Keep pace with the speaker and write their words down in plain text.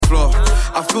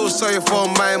I feel sorry for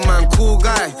my man, cool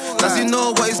guy. Does he know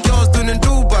what his girl's doing in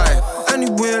Dubai?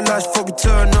 Anywhere life fuck we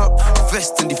turn up.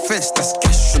 Invest in defense, that's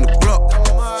cash on the block.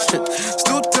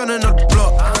 Still turning up the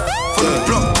block. From the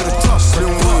block to the top. Slim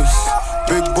waist,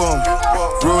 big bomb,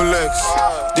 Rolex,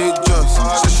 Dick Just.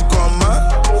 Said she got mad,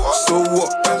 so what?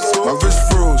 My wrist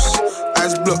froze,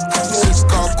 eyes blocked.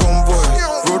 6-car convoy,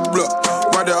 roadblock.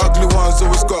 Why the ugly ones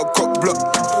always got a cock block?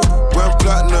 Went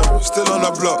platinum, still on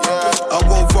the block. I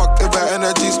won't fuck if her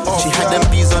energy's off. She had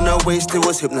them bees on her waist, it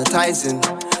was hypnotizing.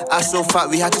 I so fat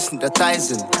we had to sneak the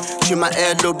thighs in. She my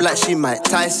earlobe like she Mike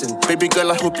Tyson. Baby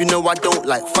girl, I hope you know I don't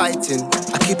like fighting.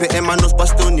 I keep it in my nose but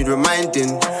still need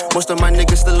reminding. Most of my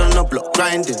niggas still on the block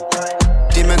grinding.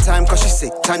 Demon time cause she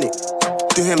satanic.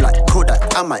 Do him like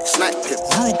Kodak, I might snipe him.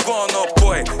 Rubana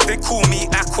boy, they call me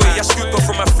Aquay. I scoop up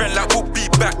from my friend like we'll be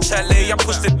back chalet. I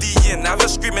push the D in, have her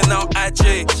screaming out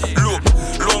IJ. Look,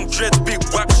 long dreads, big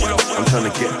wax. I'm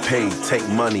trying to get paid, take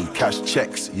money, cash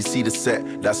checks. You see the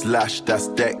set, that's Lash, that's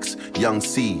Dex. Young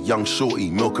C, Young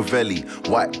Shorty, Milcavelli.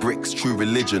 White bricks, True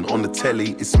Religion, on the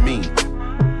telly, it's me.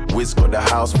 Wiz got the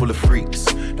house full of freaks.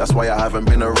 That's why I haven't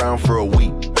been around for a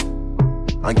week.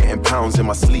 I'm getting pounds in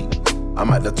my sleep. I'm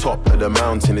at the top of the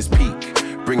mountain, it's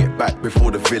peak. Bring it back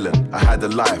before the villain. I had a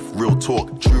life, real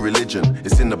talk, true religion.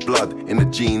 It's in the blood, in the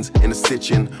jeans, in the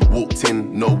stitching. Walked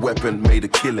in, no weapon, made a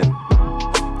killing.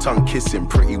 Tongue kissing,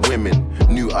 pretty women.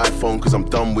 New iPhone cause I'm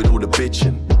done with all the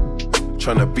bitching.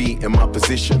 Tryna be in my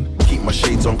position. Keep my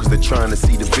shades on cause they're trying to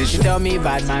see the vision. She tell me,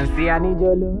 bad man, see I need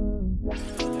your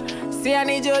love. See I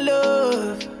need your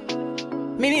love.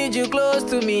 Me need you close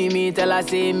to me. Me tell her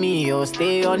say me, oh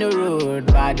stay on the road.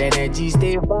 Bad energy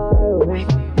stay far away.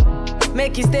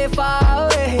 Make you stay far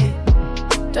away.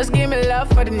 Just give me love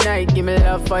for the night. Give me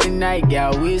love for the night.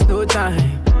 Girl, waste no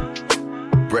time.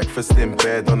 Breakfast in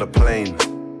bed on a plane.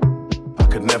 I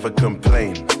could never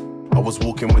complain. I was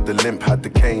walking with the limp, had the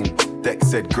cane. Deck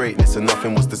said greatness and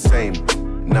nothing was the same.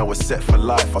 Now we're set for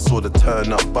life. I saw the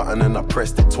turn up button and I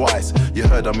pressed it twice. You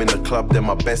heard I'm in the club, then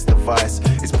my best advice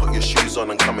is put your shoes on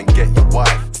and come and get your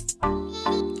wife.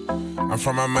 I'm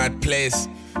from a mad place.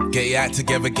 Get your act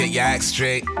together, get your act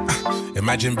straight.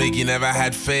 Imagine Biggie never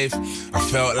had faith. I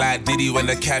felt like Diddy when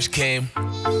the cash came.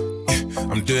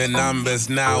 I'm doing numbers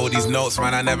now, all these notes,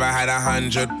 man, I never had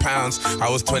 £100. I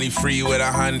was 23 with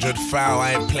 100 foul.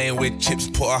 I ain't playing with chips,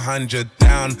 put 100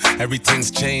 down. Everything's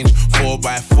changed,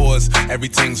 4x4s,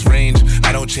 everything's range.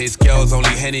 I don't chase girls, only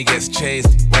Henny gets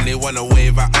chased. When they wanna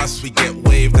wave at us, we get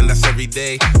waved, and that's every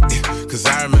day. Cause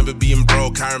I remember being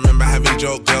broke, I remember having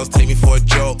joke girls take me for a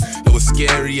joke. It was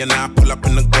scary and now I pull up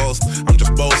in the ghost. I'm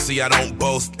just bossy, I don't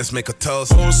boast, let's make a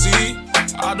toast. Bossy,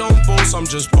 I don't boast, I'm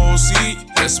just bossy.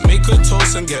 Let's make a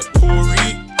toast and get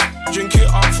pourri. Drink it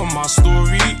up for my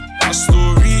story,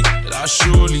 that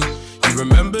surely. You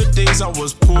remember days I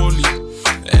was poorly.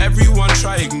 Everyone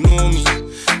try ignore me.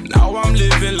 Now I'm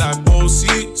living like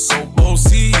bossy, so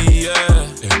bossy, yeah.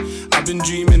 I've been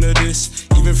dreaming of this.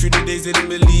 Even through the days they didn't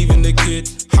believe in the kid.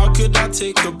 How could I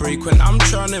take a break when I'm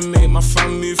trying to make my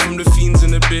fam move from the fiends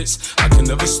and the bits? I can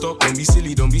never stop, don't be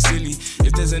silly, don't be silly.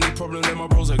 If there's any problem then my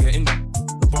bros are getting.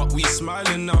 But we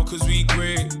smiling now cause we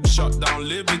great. Shut down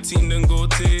Libertine then go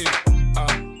take.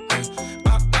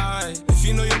 If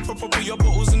you know you're proper, put your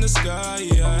bottles in the sky,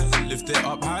 yeah. Lift it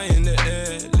up high in the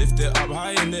air. Lift it up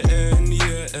high in the air,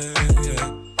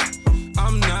 yeah.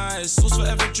 I'm nice, sauce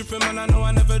forever dripping, man, I know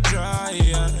I never dry,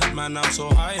 yeah. Man, I'm so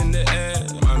high in the air.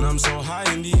 Man, I'm so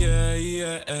high in the air,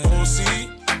 yeah. Bossy,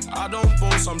 I don't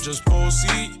boast, I'm just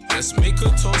bossy. Let's make a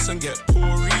toast and get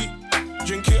pourri.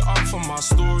 Drink it up for my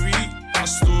story,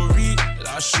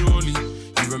 that surely.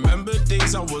 You remember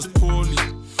days I was poorly.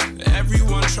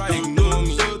 Everyone try to ignore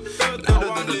me.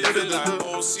 Now I'm living like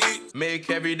bossy. Make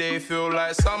every day feel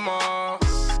like summer.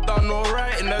 Done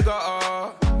alright in the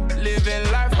gutter.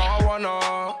 Living life how I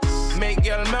wanna. Make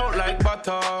girl melt like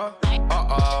butter.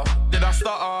 Did I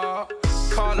stutter?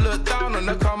 Can't look down on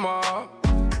the come up.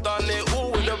 Done it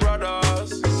all with the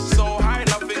brothers. So high,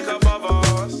 nothing above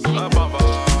us.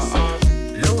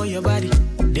 Lower your body,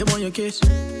 they want your kiss.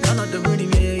 Turn up the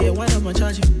rhythm, yeah. Why not my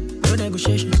charging? No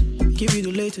negotiations, give you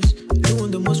the latest.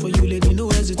 Doing the most for you, lady, no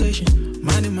hesitation.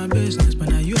 Minding my business, but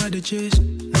now you had the chase.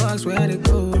 No ask where to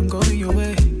go, I'm going your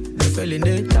way. The feeling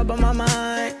they top of my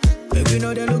mind. Baby,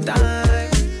 know they look tight.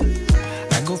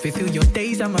 I go fulfill your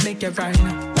days, I'ma make it right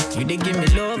now. You did give me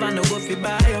love, I know what you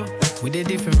buy, yo. With a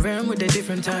different realm, with a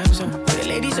different time zone. The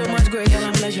lady so much great, and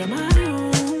I'm pleasure my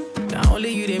own. Not only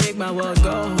you, they make my world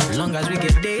go. As long as we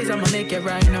get days, I'ma make it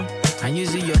right now. And you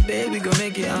see your baby, gon'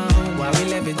 make it on while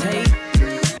we levitate.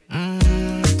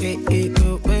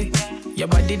 Wait. Your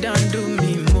body done do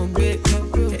me more good.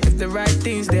 If the right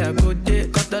things, they are good,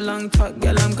 long talk,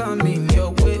 girl, I'm coming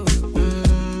your way.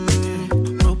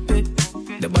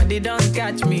 The body don't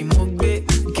catch me, Mogbe.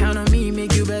 Count on me,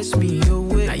 make you best me, your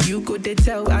way. Now you could they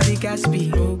tell I be Caspi,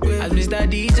 Mogbe. As Mr.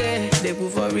 DJ, they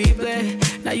put for replay.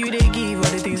 Now you they give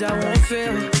all the things I won't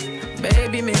feel.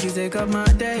 Baby, make you take up my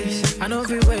days. I know if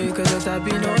you wait, cause your type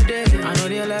be no day. I know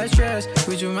they less stress,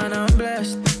 with you man I'm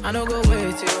blessed. I know go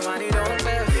wait till money don't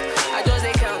left. I just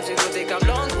they count, you go take a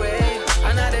long way.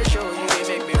 And now they show you, they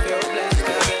make me feel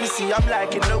blessed. You see, I'm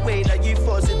liking the way that you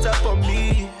force it up on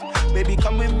me. Baby,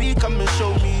 come with me, come and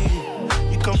show me.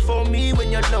 You come for me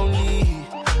when you're lonely.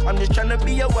 I'm just tryna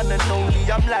be your one and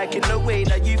only. I'm liking the way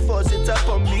that you force it up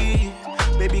on me.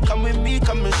 Baby, come with me,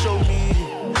 come and show me.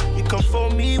 You come for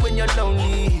me when you're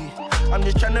lonely. I'm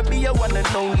just tryna be your one and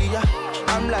only. Yeah.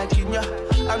 I'm liking ya,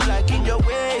 I'm liking your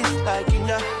ways, liking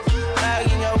ya,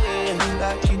 liking your ways,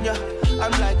 liking ya.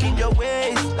 I'm liking your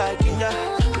ways, liking ya.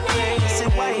 Say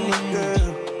whining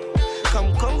girl.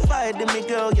 Come confide in me,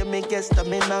 girl. You make it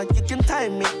stamina. You can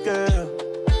time me, girl.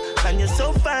 And you're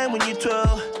so fine when you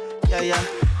twirl. Yeah.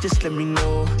 Just let me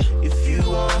know if you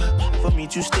want for me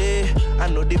to stay. I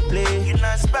know they play. You're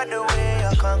not by the way.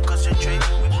 I can't concentrate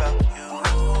without you.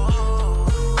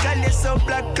 Girl, you're so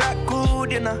black,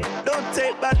 good, you know. Don't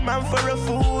take bad man for a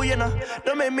fool, you know.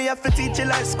 Don't make me have to teach you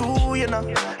like school, you know.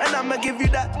 And I'ma give you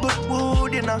that good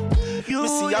wood, you know. You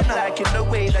see, I'm liking the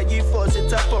way that you force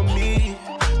it up on me.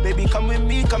 Baby, come with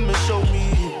me, come and show me.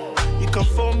 You come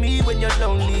for me when you're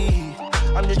lonely.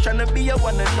 I'm just tryna be your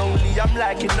one and only. I'm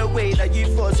liking the way that you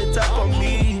force it up on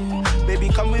me. Baby,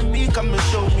 come with me, come and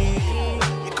show me.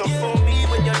 You come for me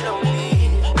when you're lonely.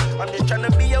 I'm just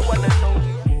tryna be your one and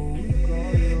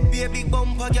only. Be a big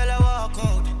bumper, girl, I walk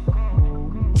out.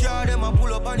 Car them, I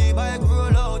pull up on the bike,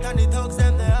 roll out. And the thugs,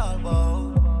 them, they all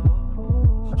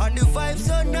bout. And the vibes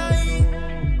so nice.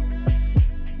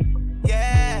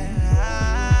 Yeah.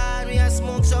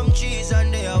 Smoke some cheese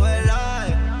and they are well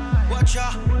live. Watch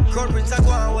ya, Crown Prince a go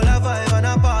on, well a vibe and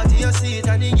a party you see it.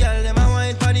 And the girl them a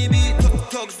wine pon the beat.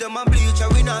 Thugs them a bleach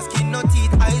and we not skin no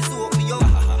teeth. Eyes open yo,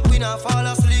 we not fall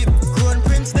asleep. Crown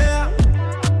Prince there,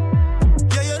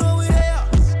 yeah you know we there.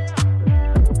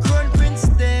 Crown Prince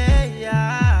there,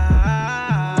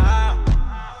 yeah.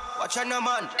 Watch ya no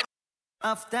man.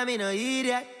 After me no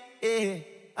idiot, yeah.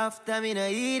 After me no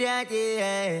idiot,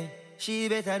 yeah. She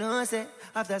better know say.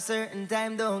 After a certain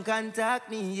time, don't contact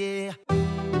me, yeah.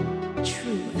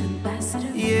 True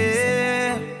ambassador.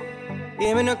 Yeah.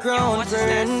 Yeah, me no Crown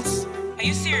Prince. Are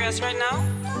you serious right now?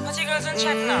 What you girls in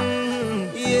chat now?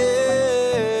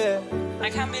 Yeah. I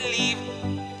can't believe,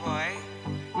 boy.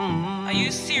 Are you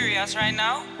serious right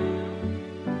now?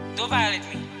 Don't violate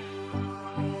me.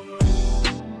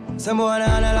 Someone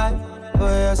on a life.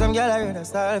 Oh, some girl I read a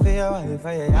style for your wife,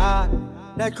 for your yard.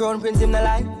 That Crown Prince in the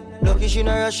life. Lucky she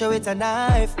no rush her with a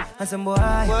knife. And some boy,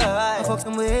 I fuck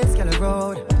some ways, girl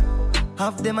road.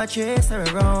 Half them a chase her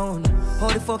around. How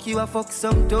the fuck you a fuck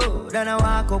some dude? And I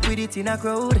walk up with it in a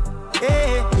crowd.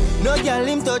 Hey, no girl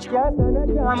him touch gas and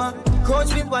a drama. Crown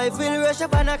Prince wife will rush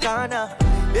up on a corner.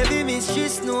 Baby miss, she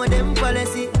know them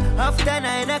policy. After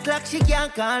 9 o'clock she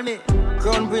can't call me.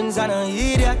 Crown Prince and a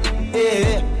idiot.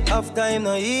 Hey, after him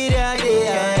no idiot.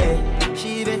 Yeah.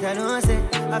 She better know say.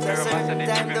 After certain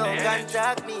time, don't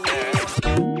contact me.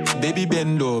 Baby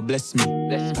Bendo, bless me.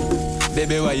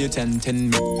 Baby, why you tempting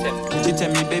me? She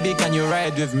tell me, baby, can you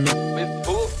ride with me?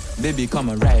 Baby, come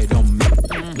and ride on me.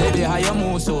 Baby, how you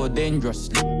move so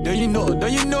dangerously? Don't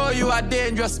you know you are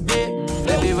dangerous, babe?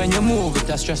 Baby, when you move,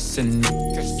 it's stressing me.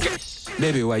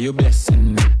 Baby, why you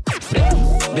blessing me?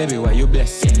 Baby, why you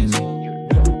blessing me?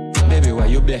 Baby, why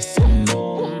you blessing me?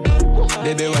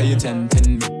 Baby, why you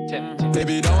tempting me?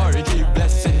 Baby, don't worry, keep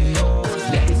blessing me.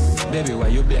 Bless. Baby, why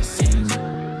you blessing me?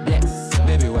 Bless.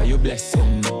 Baby, why you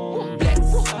blessing me?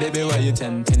 Bless. Baby, why you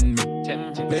tempting me?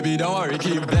 Baby, don't worry,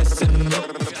 keep blessing me.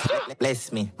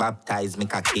 Bless me, baptize me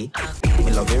cocky.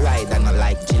 Me love you ride and I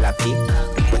like jalopy.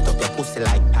 Wet up your pussy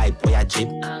like pipe or your jeep.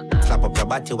 Slap up your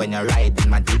body when you ride in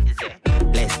my deep.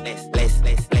 Bless me.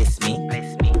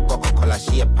 Coca-Cola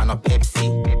shape and a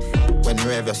Pepsi. When you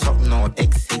have your something, no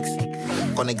take 6.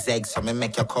 Connect eggs so me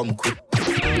make you come quick.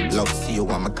 Love see you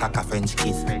want me cock a French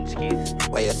kiss.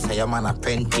 Where you say I'm an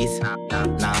apprentice.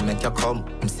 Now I make you come,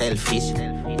 I'm selfish.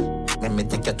 Let me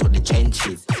take you to the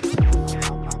trenches.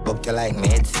 Book you like me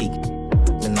head sick.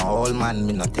 Me no old man,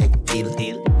 me no take pill.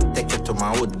 Take you to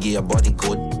my hood, give your body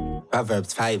good.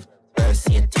 Proverbs 5, verse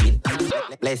 18.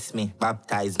 Bless me,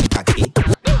 baptize me cocky.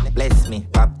 Bless me,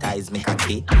 baptize me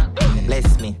cocky.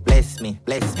 Bless me, bless me,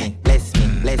 bless me, bless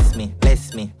me. bless me,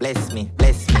 bless me, bless me,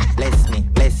 bless me, bless me,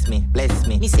 bless me, bless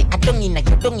me. Me say I don't inna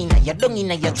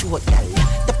your throat, gal.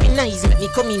 Tapping eyes make me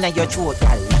come inna your throat,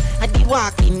 gal. I be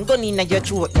walking, gun inna your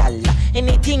throat, gal.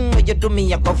 Anything where you do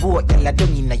me, I go vote, gal. I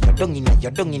don't inna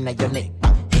your neck.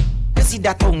 You see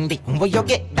that tongue, where you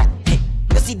get that?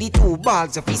 You see the two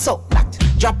balls of his up that.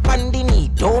 Drop on the knee,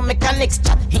 don't make a next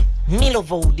chat. Me love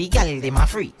how the gal dem a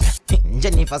free.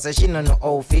 Jennifer says she no know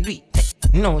how to do it.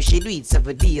 No, she do it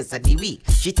 7 days of the week.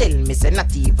 She tell me say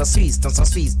not even Swiss, not so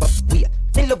Swiss, but we.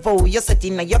 Me love how you set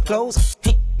in your clothes.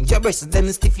 Your breasts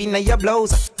them stiff in your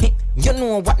blouse. You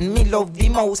know what me love the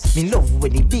most. Me love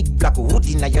when the big black hood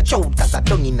in your throat. Cause I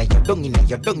dung in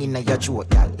your throat,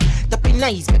 gal. Tapping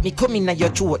nice, make me come in your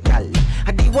throat, gal.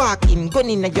 I be walking, gun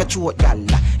in your throat, gal.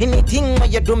 Anything where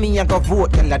you do me, I go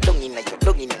vote, gal. I dung in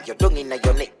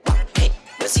your neck.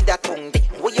 You see that tongue there,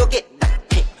 where you get that?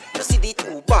 You see the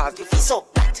two bars, if it's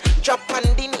up that. Drop on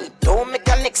the knee, don't make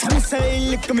a next. I'm saying,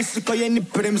 lick a miss for any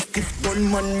prim stiff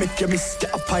gunman, make you miss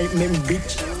the appointment,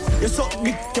 bitch. You suck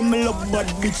dick, you me love bad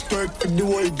bitch. Twerk for the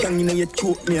whole gang, you know you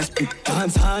choke me a spit.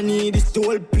 Dance honey, this the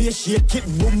whole place, shake it,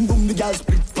 boom boom, the girl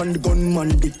split from the gunman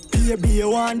dick. Baby, you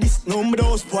want this? No, me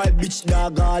don't spoil bitch,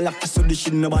 dog. All after so this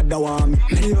shit nobody want me.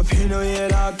 Me never feel no way,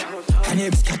 dog. And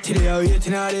if cat today, I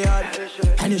waiting at the yard.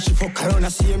 And if she fuck around,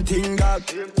 the same thing, dog.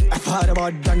 I thought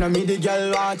about that, and me the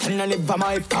girl want, and I never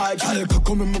my fault. Girl, could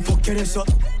come and me fuck your ass up.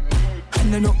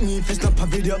 And I knock me if it's not a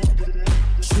video.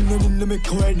 She no need to make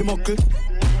her wear the muckle.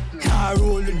 Nah,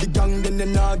 roll with the gang, then they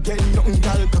not get nothing.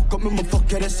 Girl, could come and me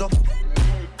fuck your ass up.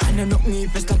 And I knock me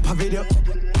if it's not a video.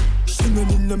 She no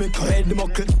need to make her wear the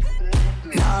muckle.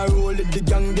 Nah, roll with the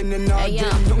gang, then they not get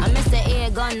nothing. I'm Mr. A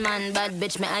gunman, bad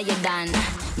bitch, me how you done?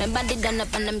 My body done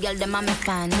up and them girl, them a me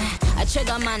fan. A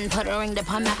trigger man, put a ring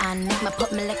upon my hand. Make me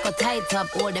put me like a tight up,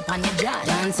 hold up on your jaw.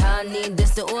 Dancehall need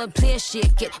this, the old place,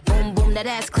 shake it. Boom, boom, that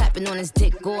ass clapping on his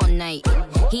dick all night.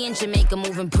 He in Jamaica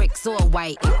moving bricks all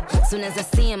white. Soon as I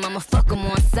see him, I'ma fuck him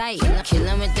on sight. Kill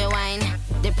him with the wine.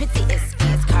 The pretty is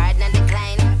face card, not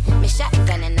decline. Me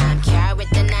shotgun and I'm carried with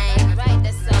the 9. Right,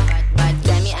 that's all. But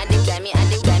Grammy, I do.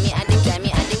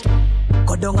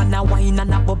 Go down and a wine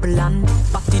and a bubble and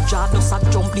Batty jar does a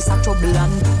jump, this a trouble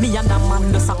and me and a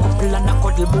man does a couple and a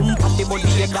cuddle boom. Pan the body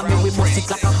head and me we bust it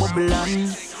like a bubble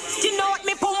and you know what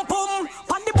me pum pum.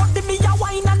 Pan the body me a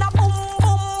wine and a boom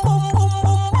boom boom boom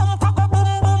boom boom papa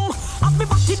boom boom. And me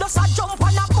batty does a jump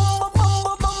and a boom boom boom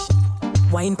boom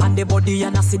boom. Wine pan the body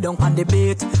and a sit down pan the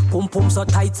bait. Pum pum so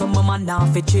tight so my man now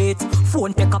fi cheat.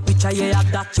 Phone take a picture, yeah,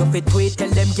 that you fit wait. Tell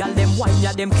them, girl, them wine,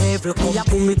 yeah, them careful. Me a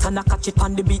pull it and a catch it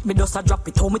on the beat. Me just a drop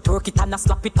it. How me twerk it and a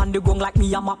slap it on the gong like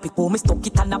me a map it. Oh, me stuck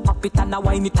it and a pop it and a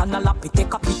wine it and a lap it.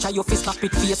 Take a picture, you fi snap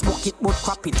it, Facebook it, but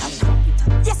crap it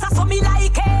and yes, I saw me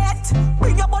like it.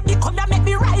 Bring your body, come and make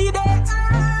me ride it.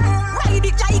 Ride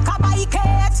it like a bike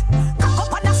it. Cock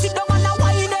up and a sit down and a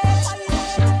wine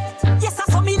it. Yes, I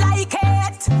saw me like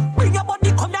it. Bring your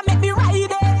body, come and make me ride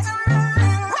it.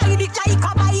 Ride it like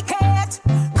a bike it.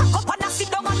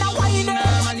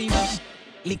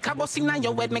 Liquor bust inna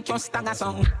your head, make you stagger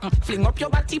song. Fling up your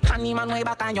body, panty man way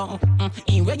back on you.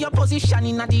 In where your position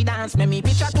inna the dance, make me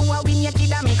picture to a win your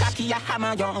kid and make a key a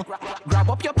hammer you. Grab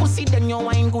up your pussy, then you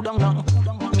wine good on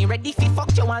you. Me ready fi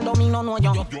fuck you, although me no know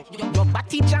you. Your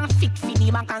body jam fit fi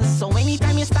the back and so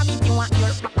anytime you stab it, you want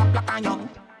your black on you.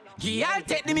 Yeah, I'll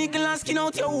take the middle and skin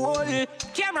out your hole.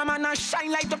 Cameraman a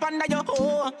shine light up under your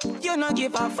hole. You no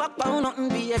give a fuck about nothing,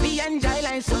 baby. Enjoy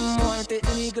life some more. Take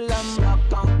the middle and rock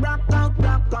out, rock out,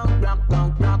 rock out, rock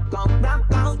out, rock out,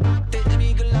 rock out. Take the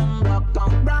middle and rock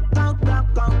out, rock out,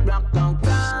 rock out, rock out,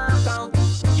 rock out.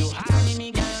 You honey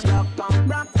me girl, rock out,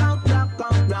 rock out, rock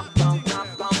out, rock out,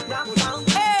 rock out, rock out.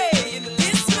 Hey,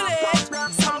 this village,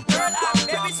 some girl have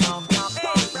every song.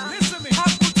 Listen me,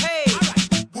 hey,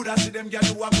 Buddha see them girl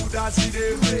who are Buddha see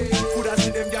them. Buddha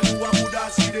see them girl who are Buddha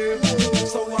see them.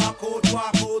 So walk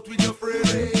out with your friend.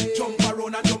 Jump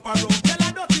around and jump around. Tell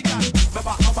her dirty girl,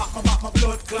 my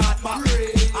blood clot back.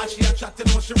 And she a chat to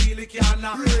know she really can't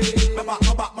knock. My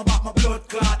blood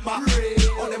clot back.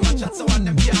 All them a chat so and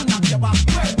them can't knock your back.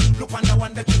 Look on the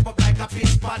one that trip up like a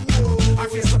fish pan. Her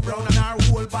face so brown and her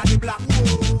whole body black.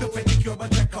 The pedicure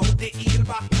but check out the heel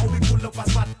back. How we pull up a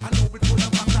spot and how we pull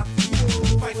up a crack.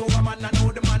 Fight over man and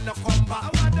know the man no come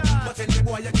back. But tell the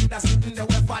boy you keep that sitting there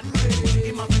with fat.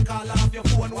 Him have to call off your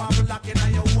phone while we lock in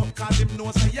on your home. Cause him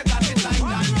know say you got it like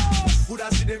that. Buddha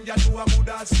see them, you a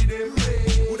Buddha see them.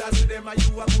 Buddha see them and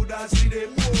you a Buddha see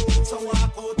them. So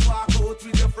walk out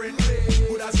with your friend.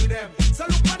 Buddha see them. So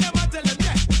look on them and tell them,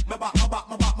 yeah. My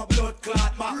blood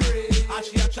clot back. And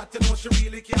she a chat to know she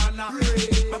really can't knock.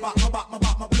 My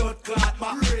blood clot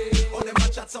back. All them a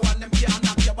chat so and them can't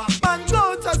knock your back. Man,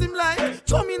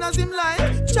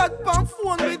 Chat on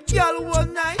phone with girl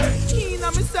one night. In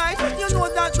on my side, you know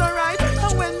that's not right.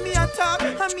 And when me attack,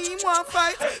 and me want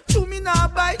fight. To me now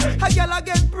bite, a girl I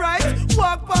get bright.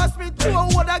 Walk past me, to a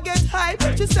word I get hype.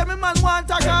 She say me man want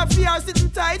a coffee or sitting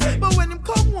tight. But when him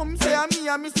come home, say me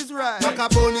and Mrs. Right. Like a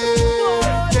bunny,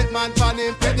 get man pan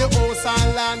him, pet the house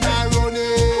and land and run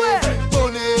it.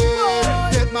 Bunny,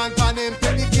 get man pan him,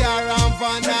 pet the car and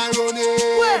van and run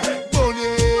it.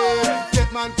 Bunny,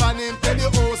 get man pan him, pet the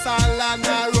house and land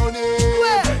and run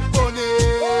it. Bunny,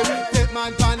 get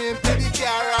man pan him, pet the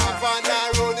car and van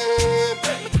and run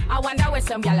it. I wonder where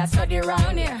some gyal a study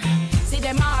round here. See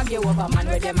them argue over man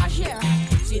where them a share.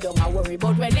 She don't a worry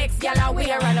about when next gyal a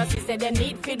wear. And us say they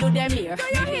need fi do them here. Do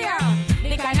you hear?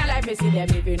 The kind of life we see them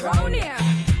living round here.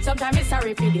 Sometimes it's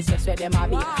sorry for this just where them a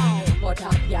be. But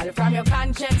gyal from your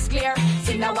conscience clear.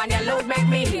 See now when you load make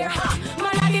me hear.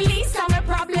 Man a the least of my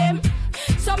problem.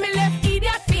 So me left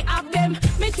idiot fi have them.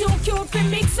 Me too cute fi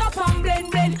mix up and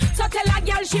blend. So tell a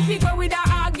girl she fi go with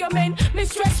her argument. Me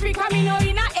stress free cause me know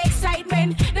in a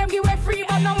excitement. Them give away free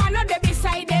but no man no dey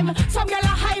beside them. Some girl a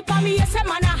hype on me, yes a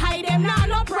man a hide them. Nah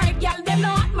no pride girl, them no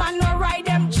hot man no ride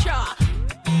them. Cha.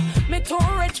 Me too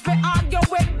rich fi argue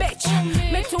with bitch.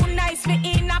 Me too nice fi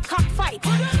in a cockfight.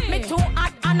 Me too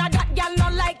hot and a that girl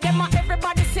no like them.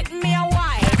 Everybody sit me a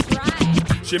wife.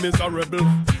 Right. She miserable,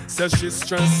 says she's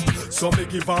stressed. So me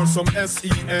give her some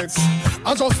sex.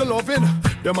 I just loving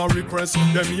them a request.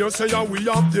 Them here say we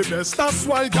have the best. That's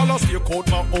why gyal a stay out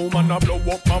my home and I blow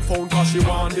up my phone cause she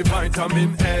want the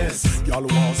vitamin S. Gyal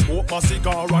want smoke my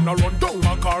cigar and I run down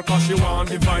my car cause she want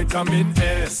the vitamin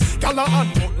S. Gyal a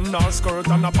unbutton her skirt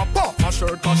and a pop off her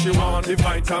shirt cause she want the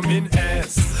vitamin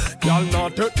S. Gyal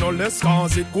not take no less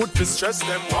cause it good to stress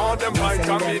them want them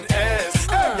vitamin S.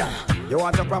 You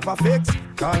want a proper fix?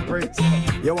 Culprit.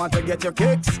 You want to get your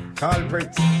kicks?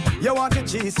 Culprit. You want the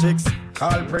cheese chicks?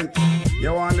 Culprit.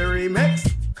 You want the remix?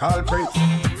 Culprit.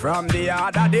 From the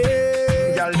other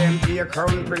day, y'all them hear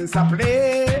Crown Prince a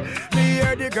play. Me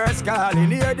hear the girls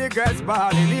calling, hear the girls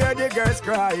bawling, hear the girls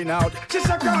crying out. She's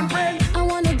a Crown Prince. I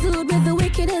want a dude with the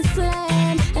wickedest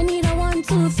slam. I need a 1,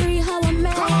 2, 3, how a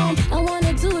man. I want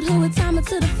a dude who would time it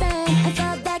to the fan. I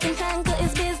thought back and handle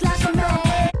his biz like a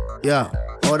man. Yeah.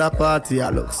 How the party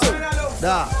a look so?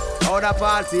 Da, how the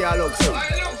party a look so?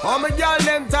 How me girl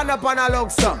them turn up and a look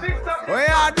so?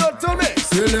 What you do to me?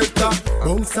 Selector,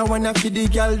 bounce a wanna feed the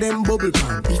girl them bubble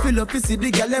pan. If you love to see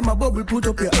the girl them a bubble, put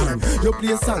up your hand. You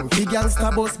play a song, the girl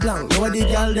star bus blank. Now the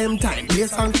girl them time, play a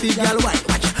song, the girl white.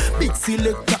 Watch, big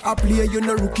selector a play, you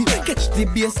no rookie. Catch the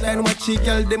baseline, watch the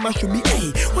girl them a should be.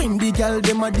 Hey, when the girl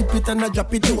them a dip it and a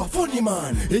drop it, you a funny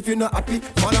man. If you not happy,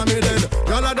 follow me then.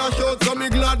 Girl a dash out, so me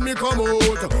glad me come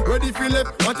out. Ready for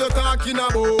left, what you talking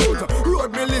about?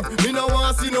 Road me live, me no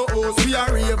want see no house. We a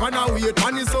rave and a wait,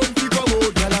 and the sun to come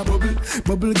out. Girl a bubble,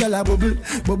 bubble, girl a bubble,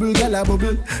 bubble, girl a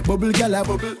bubble, bubble, girl a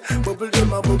bubble, bubble,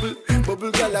 them a bubble,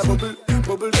 bubble, girl a bubble,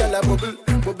 bubble, girl a bubble,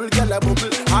 bubble, girl a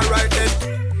bubble. Alright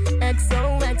then.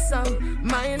 XOXO,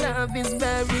 my love is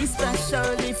very special.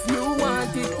 If you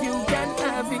want it, you can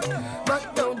have it,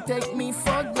 but don't take me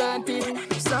for granted.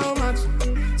 So much,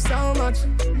 so much,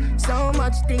 so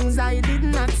much things I did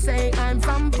not say. I'm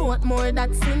from Portmore,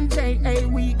 that's in JA.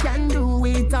 We can do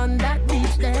it on that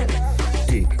beach there.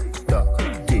 Tick tock,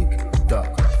 tick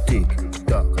tock, tick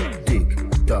tock, tick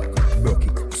tock. Broke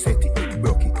it, set it,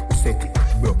 broke it, set it,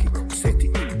 broke it, set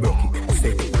it, broke it,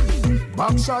 set it.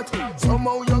 Back shot,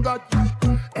 somehow you got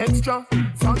extra.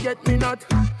 Forget me not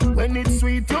when it's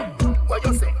sweet. You, what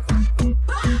you say?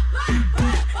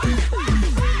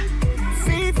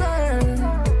 Fever,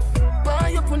 buy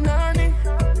your punani.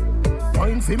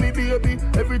 Wine for me, baby,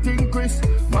 everything crisp.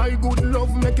 My good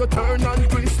love make you turn and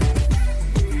crisp.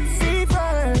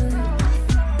 Fever,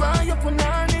 buy your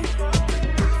punani.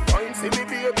 Wine for me,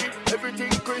 baby,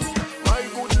 everything crisp. My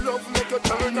good love make you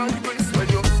turn and crisp. When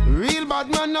you real bad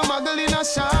man, no muggle in a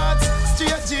shorts.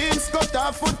 Straight jeans, cut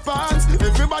off foot pants.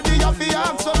 Everybody have the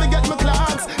axe when me get my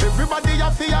clocks. Everybody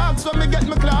have the axe when me get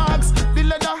my clocks. The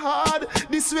leather hard,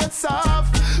 the sweat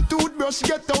soft. Toothbrush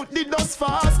get out the dust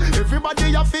fast.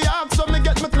 Everybody have the axe when me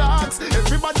get my clocks.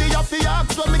 Everybody have the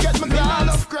axe when me get my clocks. I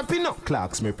love creeping up.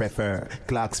 Clocks me prefer.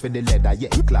 Clocks for the leather, yeah.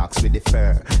 Clocks with the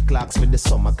fur. Clocks for the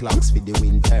summer, clocks for the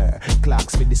winter.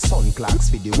 Clocks for the sun, clocks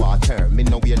for the water. Me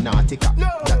know we're nautica,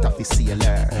 that of the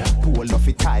sailor. Pool of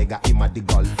a tiger, him a the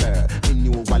golfer. Me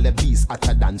knew wallabies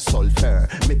hotter than sulfur.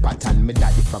 Me pattern me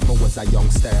daddy from I was a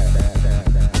youngster.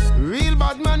 Real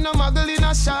bad man, no muggle in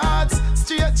a shorts.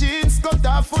 Straight jeans, cut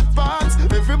off foot pants.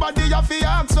 Everybody have the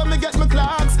axe when me get my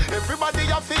clocks. Everybody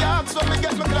have the axe when me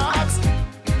get my clocks.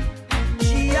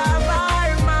 She a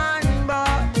bad man,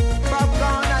 but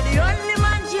popcorn are the only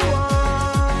man she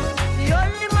want.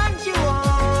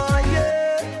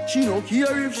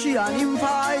 She and him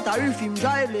fight, or if him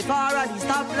drive left her at the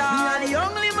stoplight. Me and the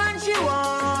only man she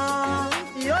want,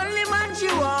 the only man she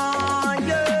want,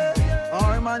 yeah.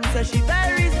 Our man says she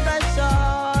very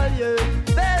special, yeah,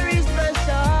 very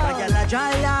special. That girl a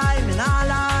dry line, me nah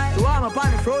lie. So I'm up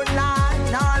on the front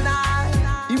line, nah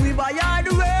lie. If we buy her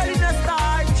the world in a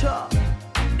starch,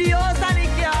 the house and the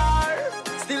car.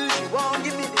 Still she won't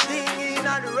give me the thing in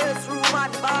the restroom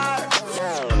and the bar.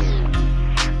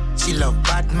 She love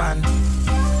Batman.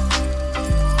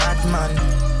 Batman.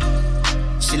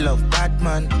 She love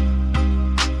Batman.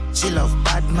 She love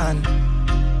Batman.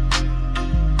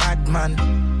 Batman.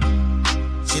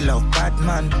 She love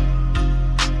Batman.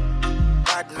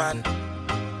 Batman.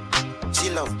 She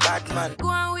love Batman. Go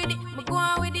on with it, go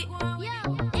on with it. Yo,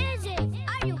 easy.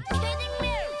 Are you kidding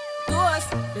me?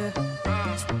 Ghost,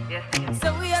 yeah.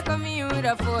 So we are coming with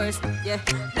a force, yeah.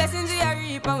 Blessings we are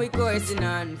reap and we coursing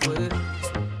on full.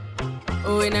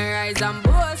 Oh, we not rise and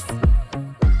boast.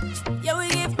 Yeah, we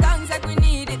give thanks like we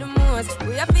need it the most.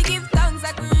 We have to give thanks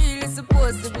like we really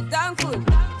supposed to be thankful.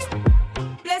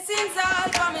 Blessings all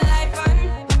for my life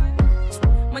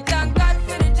and my thank God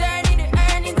for the journey, the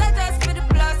earnings are just for the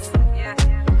plus. Yeah,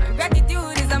 and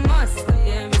gratitude is a must.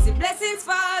 Yeah, me see blessings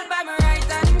fall by my right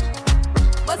hand.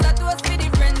 But that was for the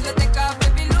friends that take off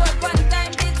every load. One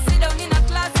time did sit down in a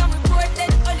class and we poured that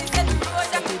only said the road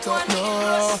that we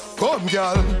want. Come,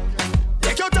 girl.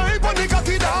 Take your time on the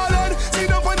cocky, darling. See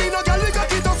the funny, no girl, the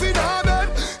cocky tough in her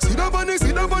bed. See the funny,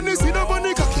 see the funny, see the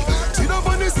funny cocky. See the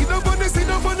funny, see the funny, see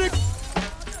the funny.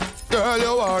 Girl,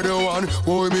 you are the one,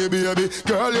 boy, me baby.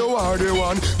 Girl, you are the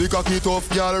one. The cocky tough,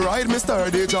 girl, ride me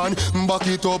sturdy John. Back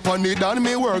it up on it and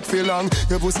me work for long.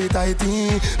 Your pussy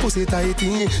tighty, pussy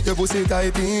tighty. Your pussy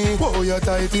tighty, oh you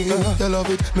tighty. You love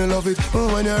it, me love it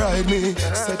when you ride me.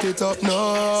 Set it up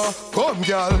now, come,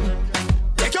 girl.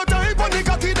 Take your time on the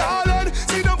cocky, darling.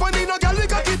 See the funny, no girl, the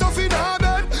cocky tough in her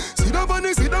bed. See the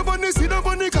funny, see the funny, see the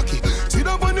funny cocky. See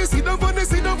the funny, see the funny,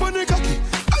 see the funny cocky.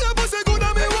 I your pussy good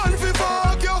and me want fi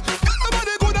fuck you. Your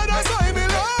body good and that's why me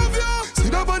love you. See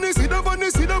the funny, see the funny,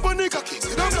 see the funny cocky.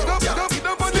 See the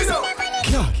funny,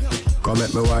 come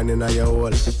make me wine in your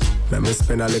hole. Let me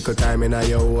spend a little time in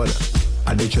your hole.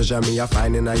 I the treasure me a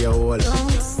find in your hole.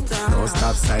 Don't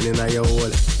stop signing in your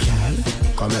hole.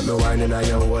 Come make me wine in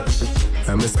your hole.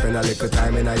 Let me spend a little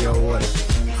time in your hole.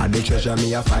 I the treasure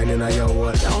me a find in your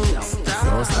hole.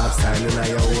 Don't stop signing in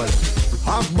your hole.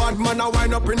 Half bad man a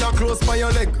wind up in your clothes by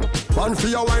your leg. One for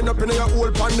your wind up in your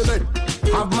hole on the bed.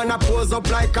 Half man a pose up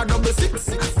like a 6.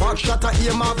 Back shot a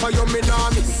aim off for your me nah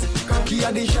miss. Cocky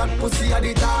a the shot, pussy a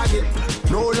the target.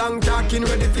 No long talking,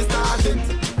 ready to start it.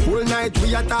 Whole night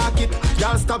we attack it.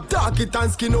 Can't stop talk it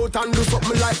and skin out and do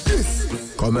something like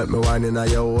this. Come make me wine in your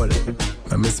hole.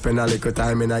 Let me spend a little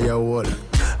time in your hole.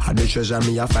 I the treasure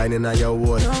me a find in your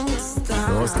hole.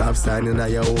 Don't stop signing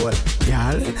in your hole.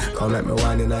 Y'all, come make me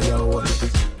wine in your hole.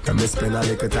 Let me spend a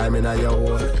little time in your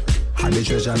hole. I the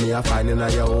treasure me a find in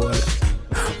your hole.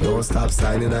 Don't stop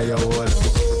signing in your hole.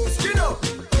 Skin up,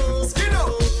 skin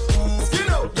up, skin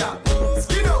up, yeah.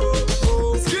 Skin up,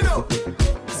 skin up,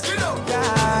 skin up,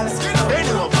 yeah. Skin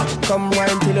up. Come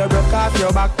wine till you broke off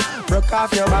your back. Broke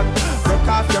off your back, broke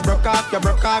off your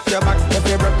back. If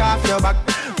you broke off your back,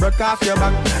 broke off your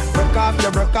back,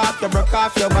 broke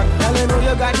off your back. Girl, you know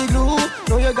you got the glue,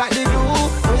 know you got the glue,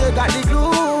 know you got the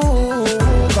glue.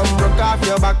 Come broke off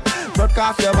your back, broke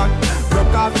off your back,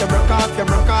 broke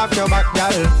off your back,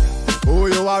 girl. Who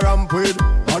you are ramp with?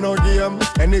 On no game.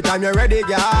 Anytime you're ready,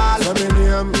 girl. So me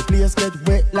name. The place get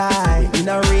wet like in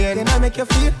a rain. Then I make you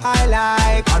feel high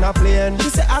like on a plane. She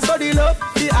say I saw the love,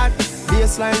 the art.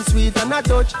 Baseline sweet and I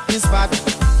touch this fat.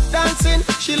 Dancing,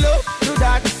 she love do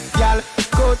that. Girl,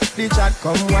 cut the chat.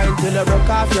 Come wine till you broke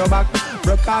off your back.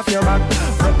 Broke off your back.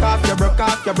 Broke off your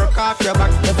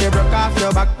back. If you broke off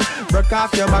your back, broke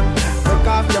off your back.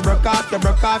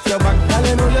 Broke off your back. Girl,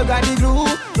 you know you got the glue.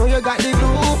 Know you got the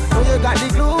glue. Know you got the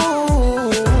glue.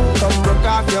 Come broke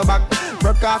off your back.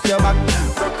 Broke off your back.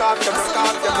 Broke off your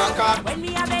back. When me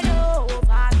a bend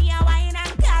over, me a wine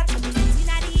and cut.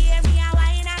 Inna the air, me a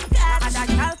wine and cut. And that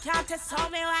girl can't test how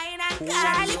me wine and cut.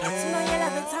 Charlie, you know you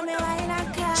love it, how me wine and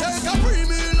cut. Shake a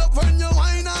premium up when you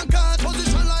wine and cut.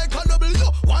 Position like a W,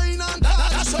 wine and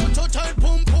cut. That's how to tight,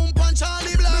 pum pum punch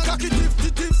Charlie Black. Me cocky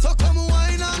tip, so come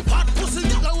wine and fat pussy.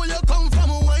 Girl, where you come from,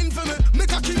 wine for me. Me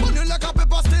cocky money like a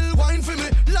pepper, still wine for me.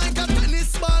 Like a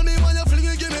tennis ball, me when you fling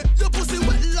it, give me. Your pussy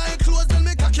wet like clothes, then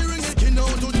me cocky ring it. Skin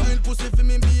out to tight pussy for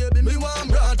me, baby. Me want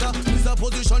brata. This a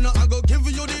position, I go give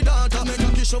you the data. Me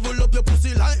cocky shovel up your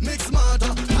pussy like mix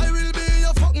smarter. I will be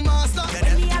your fuck master.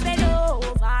 When me a bend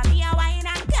over, me a wine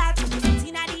and cut.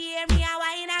 Inna the air, me a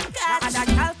wine and cut. And that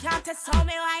girl can't test how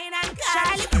me wine and cut.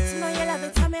 Charlie,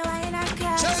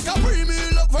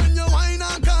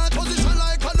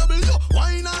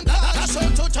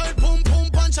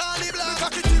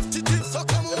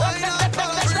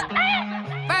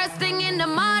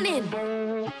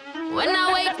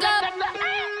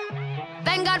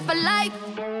 thank God for life.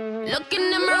 Look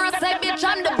in the mirror, say, bitch,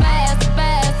 I'm the best,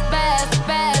 best, best,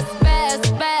 best,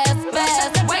 best, best,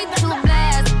 best. Way too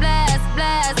blessed, blessed,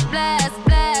 blessed, blessed,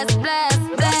 blessed, blessed,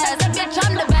 blessed. Bitch,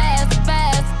 I'm the best,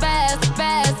 best, best,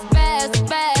 best, best,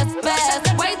 best, best.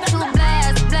 Way too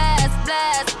blessed, blessed,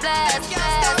 blessed, blessed,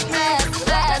 blessed,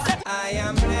 blessed. I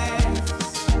am blessed.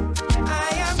 I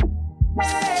am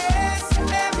blessed.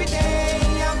 Every day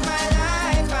of my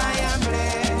life, I am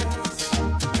blessed.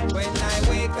 When I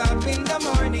wake up in the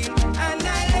morning and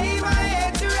I lay my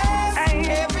head to rest,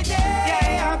 every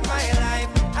day of my life,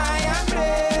 I am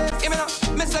blessed. Even though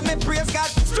me say me praise God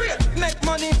straight, make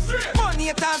money, money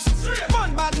it has,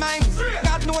 fun bad mind.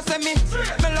 God knows me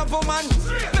love woman,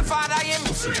 me father him,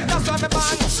 that's why me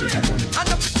born.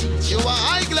 You are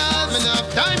high class, me not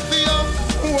have time for you.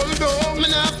 Hold on, me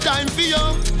not have time for you.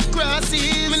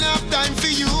 Grassy, me not have time for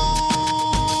you.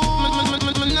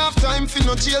 Me not have time for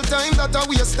no jail time, that a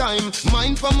waste time.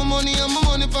 Mine for my money and my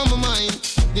money for my mind.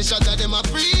 The shot of them a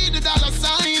free the dollar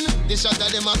sign. The shot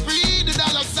of them a free the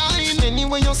dollar sign.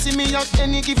 Anyway you see me at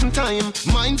any given time.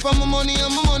 Mine for my money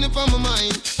and my money for my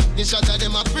mind. The shot of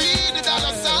them a free the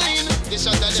dollar sign. The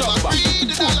shot of them a free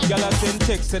the dollar sign. Y'all a send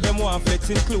text, say them want flex,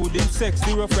 including sex.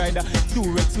 The Rough Rider,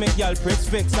 Durex, make y'all press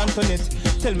vex. Antoinette,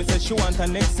 tell me say she want her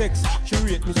next sex. She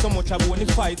rate me so much I wanna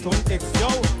fight on X.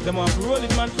 Yo, them want to roll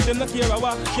it man, them not care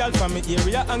about. Y'all from me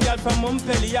area and y'all from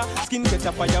Montpellier. Skin catch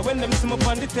a fire when them see me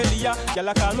on the telly. Y'all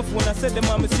a call my phone and said them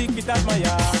want me secret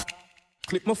admire.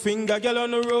 Clip my finger, girl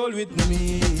on the roll with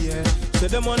me, yeah. Say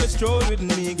them on the stroll with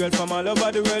me, girl from all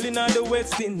over the world in all the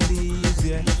West Indies,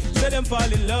 yeah. Say them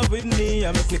fall in love with me,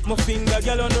 I'ma click my finger,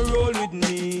 girl on the roll with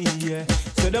me, yeah.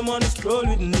 Say them on the stroll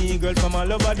with me, girl from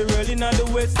all over the world in all the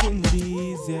West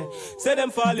Indies, yeah. Say them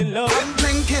fall in love. I'm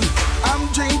drinking, I'm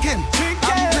drinking,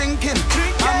 I'm drinking,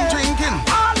 I'm drinking.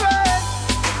 Alright.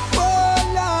 Oh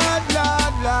Lord,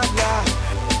 Lord, Lord, Lord.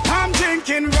 I'm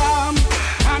drinking rum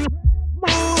and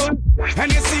moon.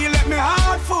 And you see, let me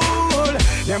heart full.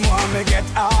 Them want me get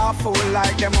awful,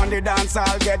 like them on the dance,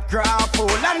 I'll get crap full.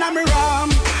 And I'm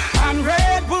rum and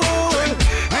Red Bull.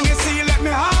 And you see, let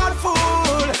me heart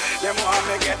full. Them want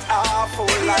me get awful,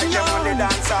 like them on the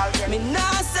dance, I'll get. Me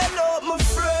nah sell out my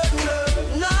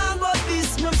friend, nah but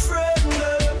this my friend.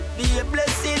 Be a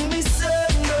blessing, me son.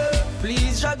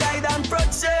 Please your guide and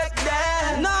protect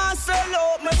them. Nah sell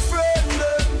out my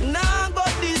friend, nah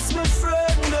but this my friend.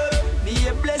 Be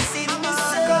a blessing, me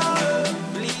son.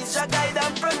 Please your guide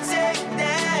and protect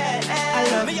them. I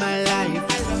love my life.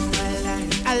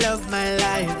 I love my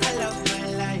life. I love my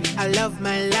life. I love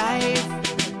my life.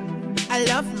 I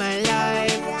love my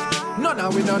life. No, now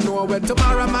we don't know where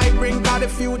tomorrow might bring, cause the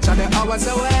future, the hours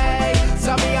away.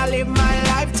 So me, I live my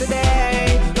life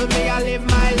today. Me, I live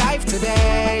my life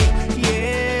today.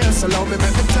 Yeah, so love me,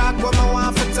 make me talk what I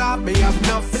want for talk. Me have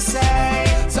enough to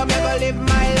say. So me, go live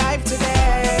my life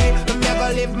today. Me,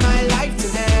 go live my life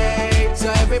today. So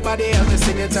everybody help me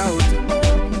sing it out.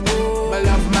 Me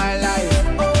love my life.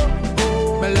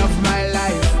 Me love my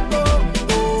life.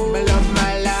 Me love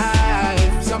my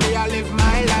life. So me, I live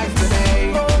my life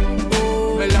today.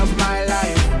 Me love my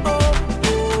life.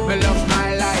 Me love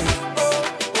my life.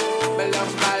 Me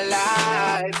love my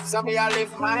life. So me, I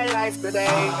live my life today.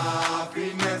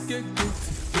 Happiness.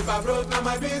 If I broke, now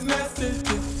my business.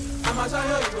 I'ma show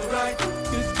you go right.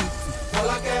 All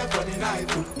I care for the night.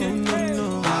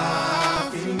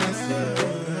 Happiness.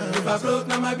 If I broke,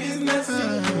 now my business.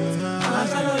 I'ma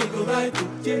show you go right.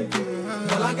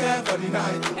 All I care for the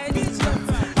night.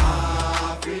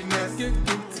 Happiness.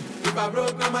 If I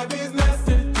broke, now my business.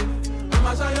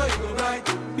 I'ma show you go right.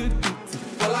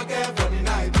 All I care for the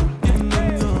night.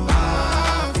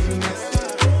 Happiness.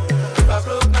 If I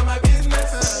broke, now my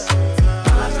business.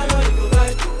 I'ma show you go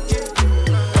right.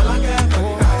 All I care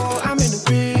for the night. I'm in a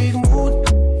big mood.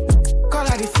 Call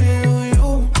I feel you.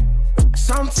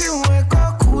 Something wake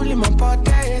up cool in my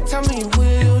body. Tell me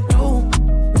what you do.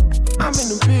 I'm in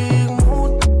a big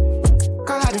mood.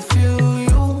 Call I feel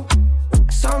you.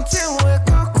 Something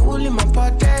wake up cool in my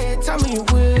body. Tell me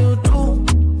what you do.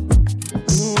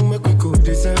 Make we go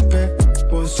December.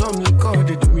 Pour some liquor,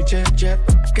 they do me jet.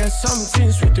 Get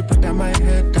something sweet to put on my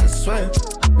head, that's why.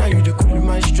 Now you the cool in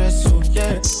my stress, so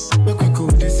yeah. Make we go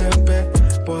December.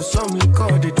 Pour some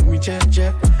liquor, they do me jet.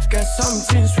 Get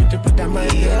something sweet to put on my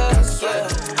head, that's why.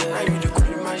 Now you the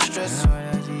cool in my stress.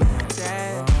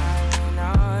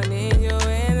 I need you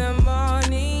in the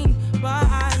morning, but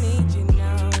I need you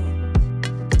now.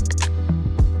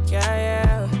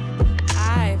 Yeah.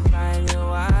 I find you,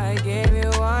 I give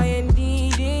you all you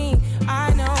needing.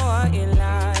 I know what you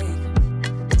like.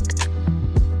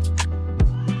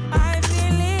 I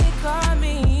feel it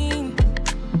coming.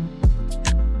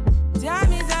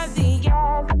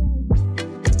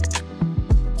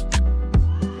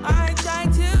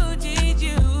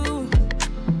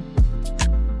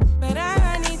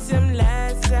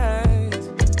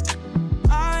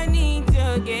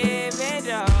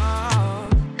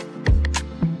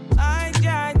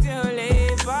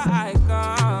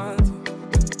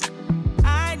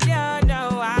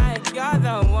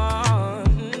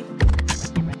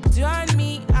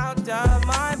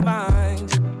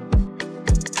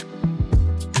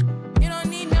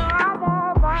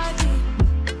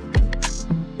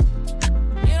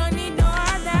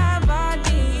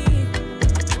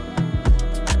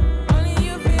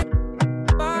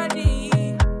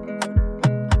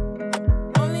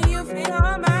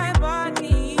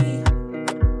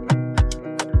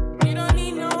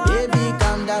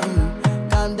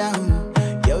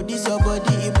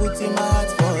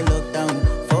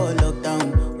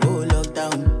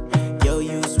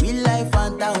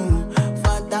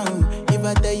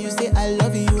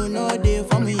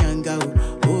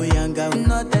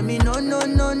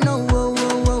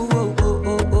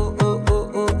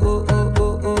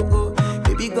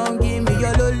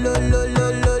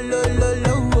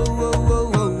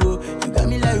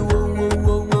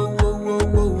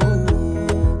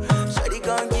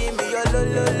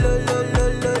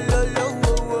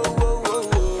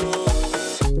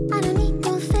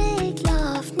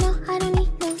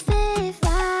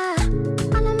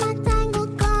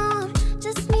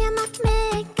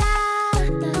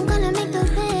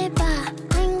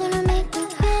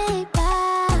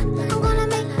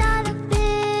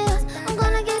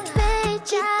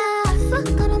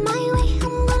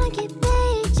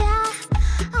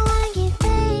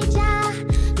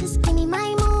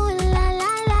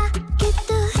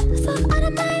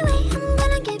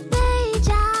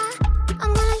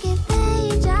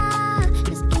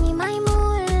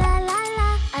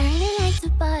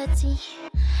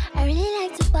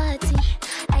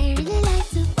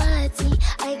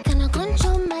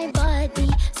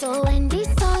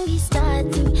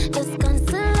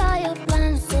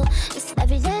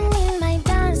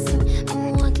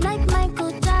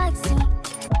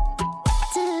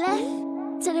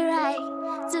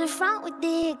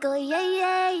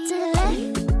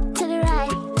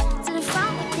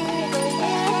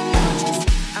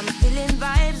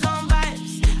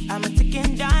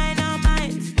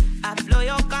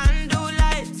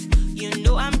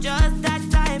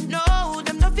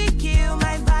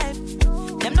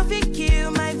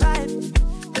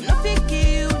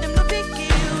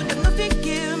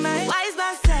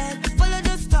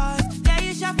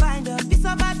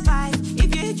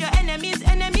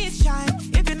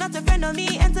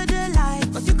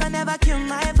 never kill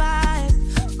my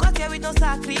vibe. Got here with no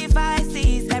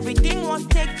sacrifices. Everything was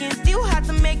taken, still had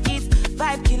to make it.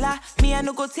 Vibe killer, me I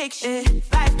no go take shit.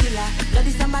 Vibe killer,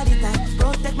 bloody somebody time.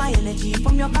 Protect my energy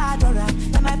from your bad aura.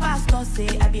 Then my pastor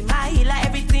say I be my healer,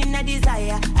 everything I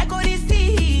desire. I go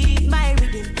receive my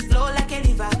rhythm, flow like a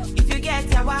river. If you get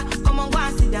yawa, come on go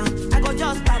and sit down. I go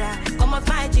just para, come off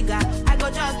my jigger. I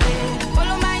go just play,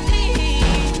 follow my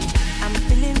dream. I'm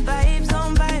feeling vibes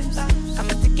on vibes. I'm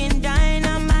a ticking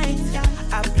dynamite.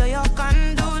 I blow your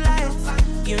candle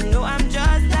lights. You know I'm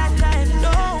just that type.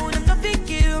 No, there's nothing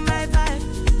kill my vibe.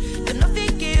 There's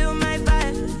nothing kill my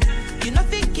vibe. You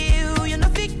nothing kill, you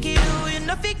nothing kill, you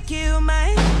nothing kill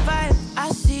my vibe. I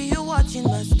see you watching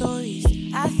my stories.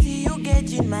 I see you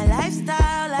gauging my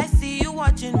lifestyle. I see you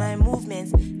watching my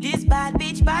movements. This bad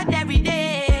bitch bad every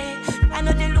day. I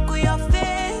know they look at your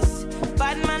face.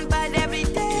 Bad man bad every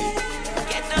day.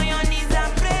 Get on your knees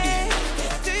and pray.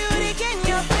 Do you regain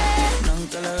your faith?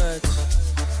 Non-colored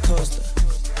coaster.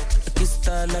 I get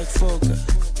style like Fokker.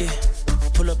 Yeah,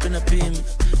 pull up in a beam.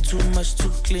 Too much,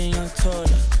 too clean, young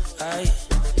taller. Aye,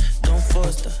 don't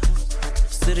foster.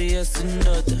 Serious and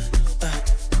daughter.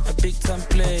 A big time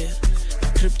player.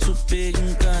 Trip too big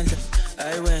and ganja.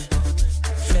 I went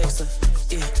flexer.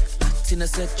 Yeah, Tina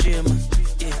said Jimmer.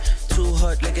 Yeah, too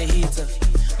hot like a heater.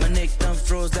 My neck done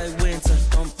froze like winter.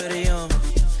 On Perion,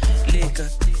 liquor.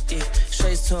 Yeah,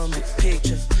 Shay's zombie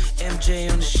picture.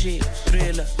 MJ on the sheet,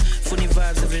 thriller. Funny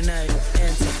vibes every night.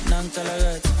 Enter,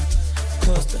 non-colored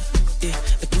coaster. Yeah,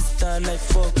 I get style like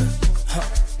Fokker. Huh.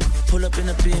 Pull up in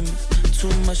a beam.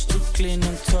 Too much, too clean,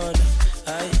 I'm taller.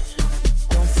 Aye,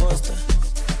 don't foster.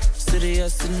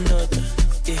 Serious and daughter.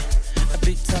 Yeah, a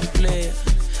big time player.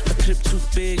 A trip too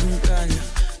big and ganja.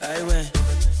 I went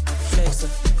flexer.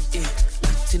 Yeah,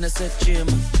 Tina said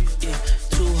Jimmer. Yeah,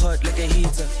 too hot like a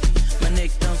heater. My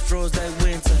neck done froze like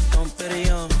winter. On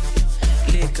Perion,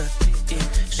 liquor. Yeah,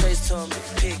 Shay's told me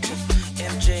picture.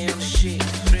 MJ on the sheet,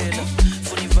 thriller.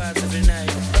 Funny vibes every night.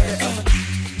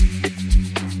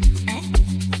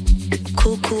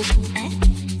 Cuckoo.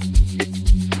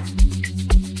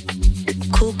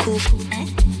 Cuckoo.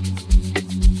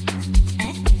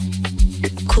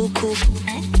 Cuckoo.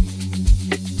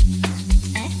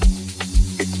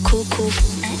 Cuckoo.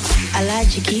 I like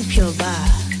to keep your bar.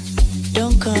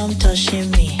 Don't come touching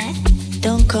me.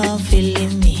 Don't come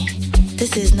feeling me.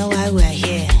 This is not why we're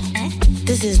here.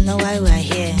 This is not why we're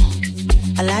here.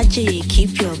 I like to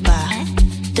keep your bar.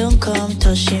 Don't come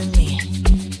touching me.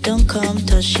 Don't come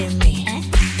touching me.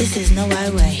 This is not why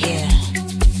we're here.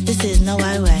 This is not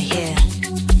why we're here.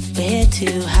 We're here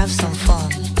to have some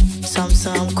fun.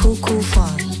 Some cool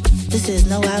fun. This is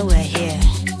not why we're here.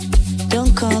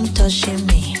 Don't come touching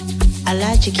me. I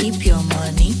like to keep your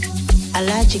money. I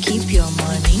like to keep your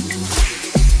money.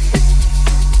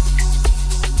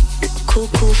 Cool.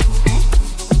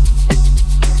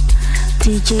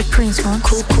 DJ Prince wants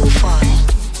cool fun.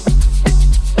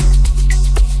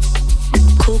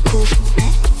 Cool.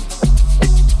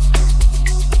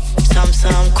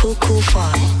 Some cool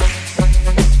fun.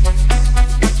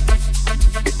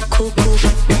 Cool fun.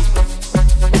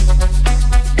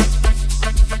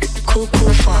 Cool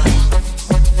fun.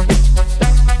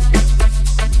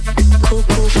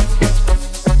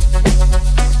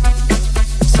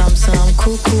 Some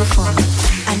cool fun.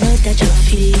 I know that you're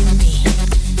feeling me.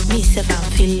 Me self,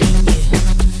 I'm feeling you.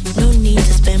 No need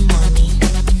to spend money.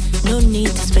 No need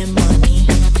to spend money.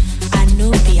 I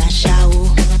know be a shower.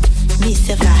 Me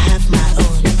self, I have my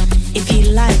own. If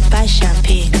you like, buy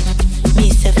champagne. Me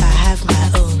self, I have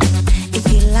my own. If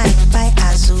you like, buy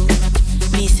Azul.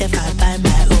 Me self, I buy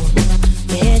my own.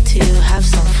 We're here to have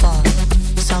some fun.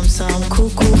 Some cool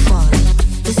fun.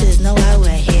 This is not why we're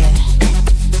here.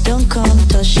 Don't come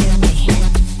touching me.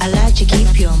 I like to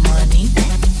keep your money.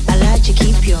 I like to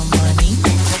keep your money.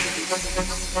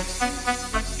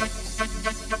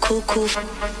 Cool fun.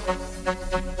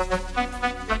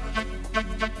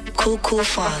 Cool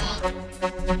fun.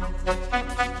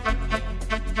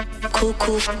 Cool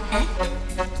fun. Cool fun.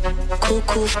 Cool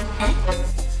fun. Cool fun.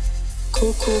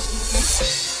 Cool fun.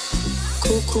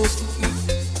 Cool fun.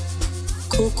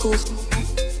 Cool fun. Cool fun.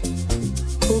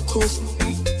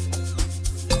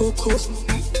 Cool fun. Cool fun. Cool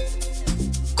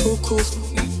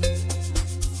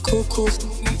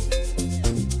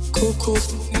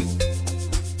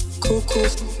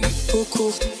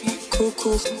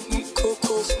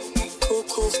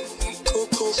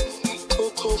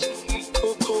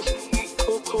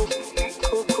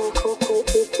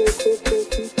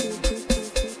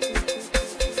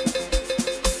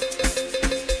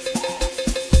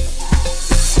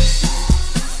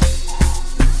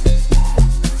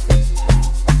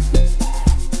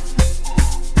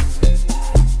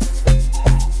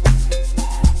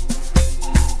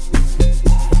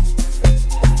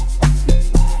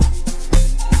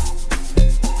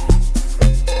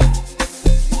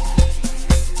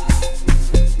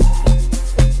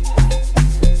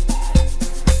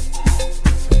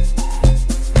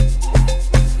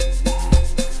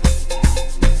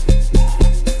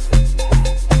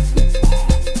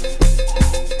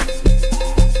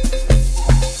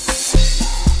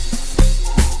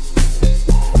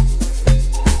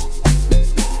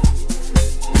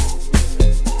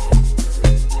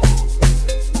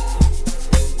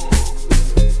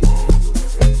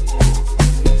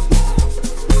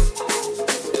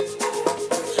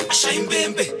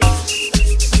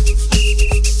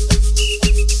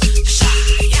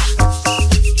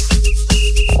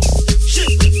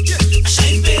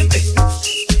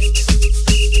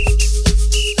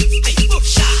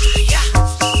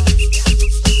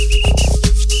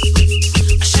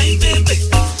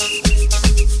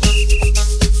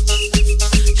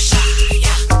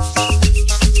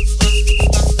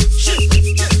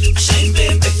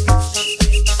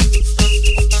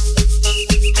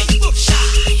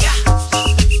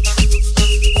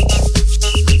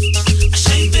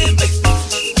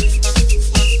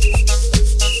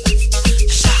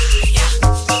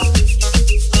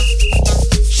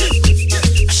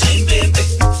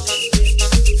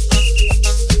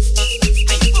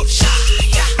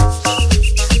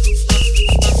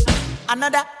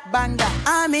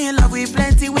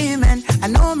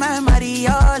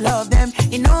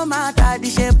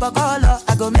shape of color.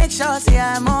 I go make sure say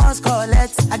I must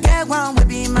collect. I get one will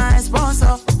be my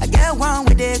sponsor. I get one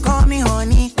where they call me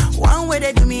honey. One way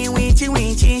they do me winchy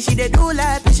winchy. She they do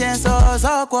like patience or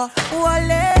soko.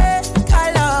 Wale,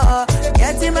 color.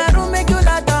 Get in my room, make you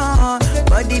lot on.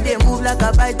 Body they move like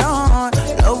a python.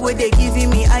 Love where they giving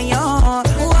me iron.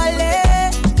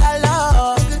 Wale,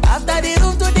 color. After the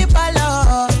room to the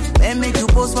palace. Then make you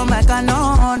post for my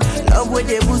canon. Love where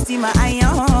they boosting my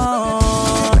iron.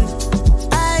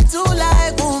 I too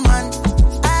like woman.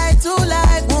 I too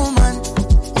like woman.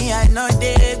 Me I know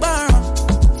they burn.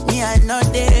 Me I know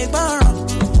they burn.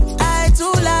 I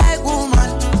too like woman.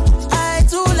 I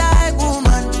too like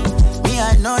woman. Me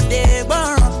I know they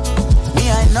burn. Me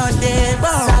I know they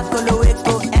burn. Sakolo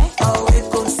weko, oh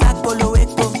weko. Sakolo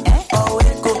weko, oh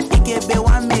weko. Ikebe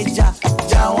one meja,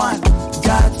 ja one,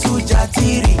 ja two, ja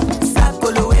three.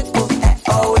 Sakolo weko,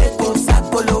 oh weko.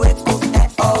 Sakolo weko,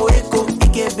 oh weko.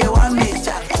 Ikebe one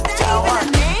meja, ja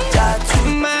one, ja two.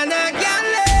 Man I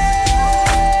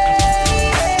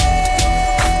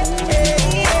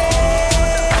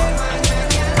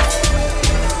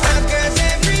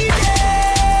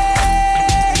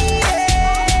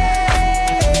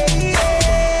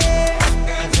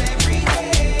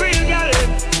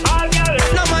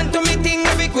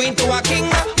to a king,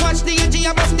 watch the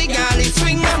UG above the galley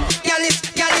swing.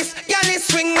 Galley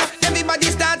swing. Everybody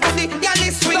start with the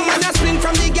galley swing. No man a swing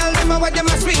from the gal, them a what them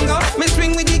a swing. Me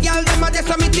swing with the gal, them a just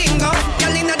a me ting.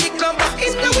 Gal inna the club,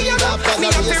 it's the way I go. Me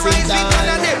have to rise with all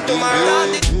of them tomorrow.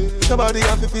 Somebody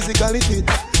have to physically fit.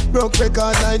 Broke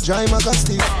record like dry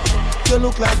magazine. You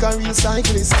look like a real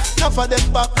cyclist. Enough of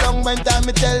them back down when time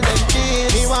me tell them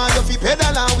this. Me want you fi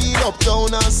pedal and wheel up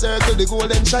down and circle the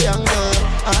golden triangle.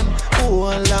 And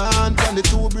hold on from the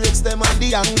two brakes them and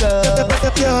the angle.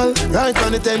 Girl, ride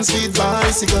on the 10-speed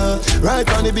bicycle.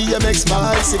 Ride on the BMX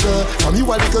bicycle. From you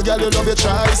a little girl you love your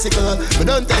tricycle.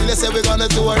 But don't tell you say we gonna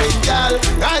tour it, girl.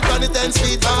 Ride on the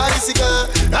 10-speed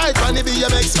bicycle. Ride on the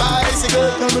BMX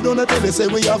bicycle. Tell me don't tell you say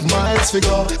we have miles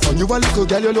figure. From you a little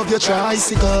girl you love your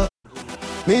tricycle.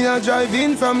 Me a drive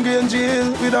in from Green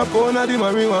Jail with a pound of the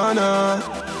marijuana.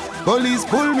 Police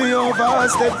pull me over,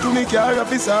 step to me car,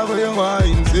 officer where you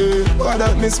wine. Say, what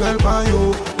that me smell by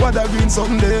you? What that green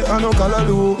something there, I no color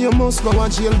do. You must go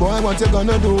and jail, boy, what you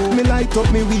gonna do? Me light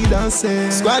up me weed and say,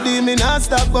 squaddy me not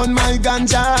stop on my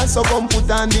ganja. So come put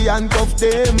on the handcuff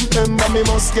them. Remember me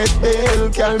must get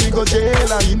bail, carry me go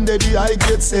jail, and in the I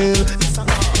get sale.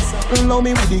 Love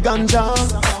me with the ganja,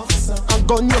 and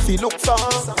gun you fi look for.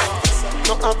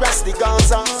 No arrest the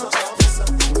Gaza.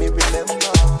 Me remember.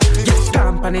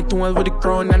 Stamp on it all with the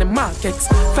crown and the markets.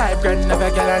 5 grand of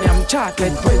a gal and I'm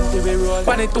chocolate. 20 we roll.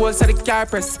 Pan it all so the car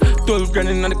press. 12 grand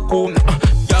in the cool.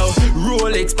 Yo,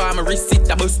 Rolex for my receipt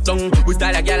a bust down. We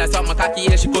style a gal so my cocky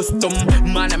yeah, she custom.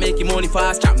 Man I making money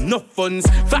fast, trap no funds.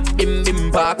 Fat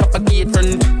bim park up a gate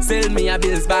front. Sell me a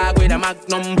bills bag with a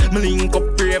magnum. Me link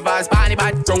up ravers, panny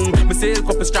bad tongue. Me sell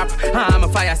couple strap, I'm a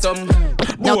fire some.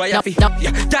 Boy a fi,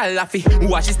 yeah, gal a fi.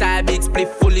 Watch she style big split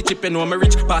fully chipping on my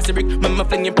rich. Pass the brick, mama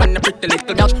flinging pan the pretty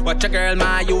little bitch. Watch a girl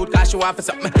my youth cause she want for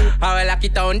something. How I lock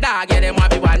it down dog, yeah them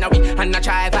want be one a week. And I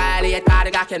try violate cause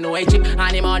the guy can know a chip.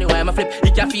 And the money where my flip,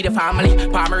 it can feed the family.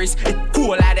 Palmeries, it cool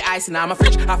like the ice in my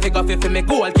fridge. I figure if me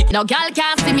gold kick. No girl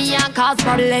can't see me and cause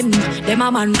problem. Them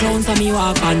a man clowns so me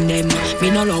walk on them. Me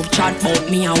no love chat but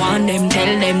me I want them.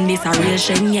 Tell them this a real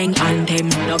Shenyang anthem.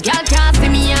 No girl can't see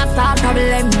me and start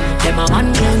problem. Them a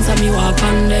man clowns so me walk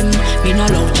on them. Me no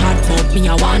love chat but me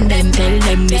I want them. Tell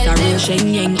them this a real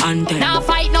Shenyang anthem. Now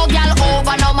fight no girl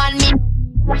over no man me.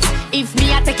 If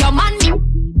me I take your man me.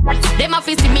 Them a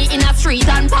fi see me in a street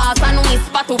and pass and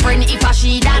whisper to friend if I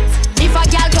she that. If a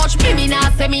girl touch me, me nah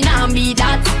say me nah be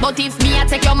that. But if me I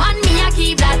take your man, me I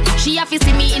keep that. She a fi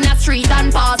see me in a street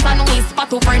and pass and whisper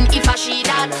to friend if I she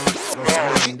that.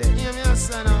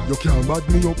 You can't bad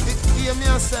me up.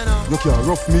 You can't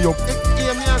rough me up.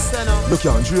 You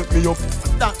can't drape me up.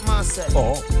 That man said.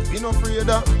 Oh, we no afraid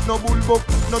of no bullbuck,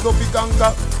 no dopey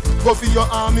kanka. Go for your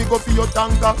army, go for your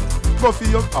tanker. Go for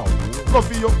your ow, go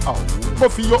for your ow. Go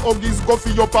for your huggies, go for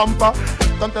your pamper.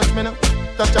 Come touch me now,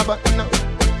 touch your button now.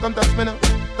 Come touch me now,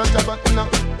 touch your button now.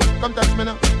 Come touch me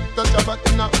now, touch your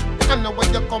button now. I know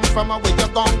where you come from and where you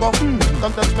gon' go.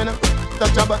 Come touch me now,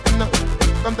 touch your button now.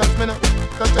 Come touch me now,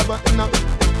 touch your button now.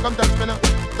 Come touch me now,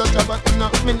 touch your button now.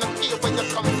 Me no care where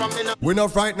you come from, me no. We no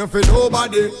frightened for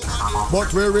nobody,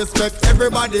 but we respect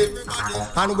everybody,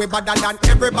 and we better than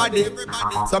everybody.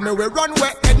 So me we run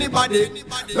where anybody.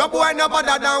 No boy no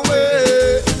better than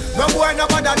we. No boy no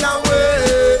better than we.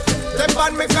 Step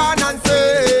on me can and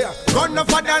say, run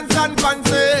up for dance and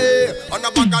fancy. On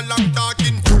a bag of long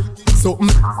talking,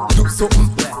 do something,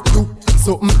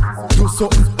 something, do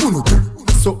something, uno do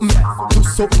something,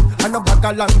 and a bag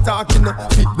of long talking,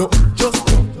 fit no, just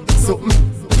do something,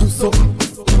 do something,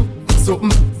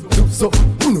 do something,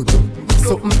 uno do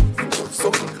something,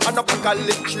 and a bag of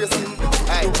electricity.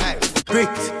 Hey,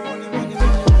 brick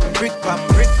pam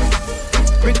brick,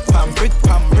 brick pam brick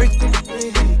pam brick,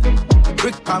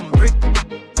 brick pam brick,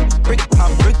 brick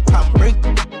pam brick pam brick.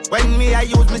 When me I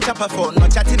use me chopper phone, no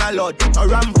chatting a lot, no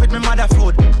ramp with me mother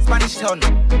food, Spanish town,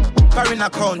 foreign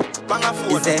account, bang a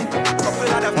phone.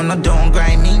 On a don't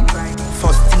grind me.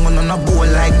 First thing on a bowl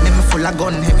like me, me full of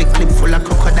gun, heavy clip full of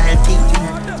crocodile teeth.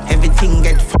 Everything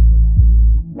get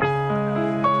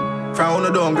From on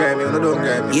a don't grind me,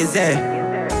 Is there?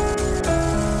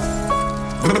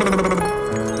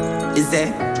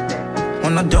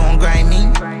 On a don't grind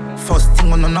me. First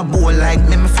thing on a bowl like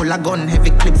me full of gun,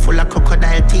 heavy clip full of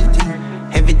crocodile teeth.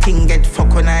 Everything get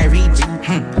fuck when I reach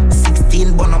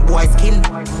 16 bun up boy skin.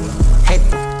 Head.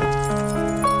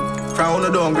 From on a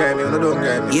don't grind me,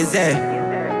 Is there?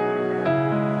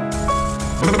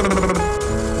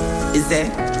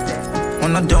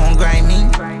 On a don't grind me.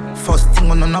 First thing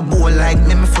on a bowl like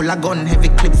me full of gun, heavy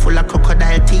clip full of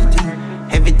crocodile teeth.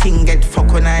 Everything get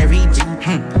fuck when I reach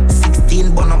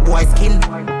 16 bun up boy skin.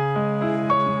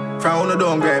 From on a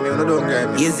don't grind me,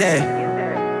 Is there?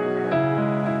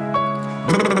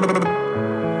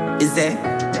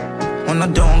 On a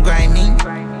don't grind me.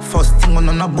 First thing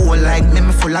on a bowl like me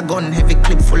full of gun, heavy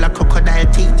clip full of crocodile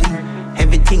teeth.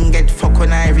 Everything get fuck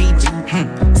when I reach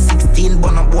 16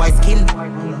 bun up boy skin.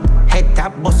 Head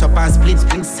tap, bust up and split.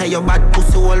 Say your bad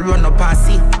pussy all run up and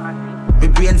see. My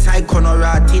brain side corner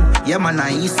rotted. Yeah man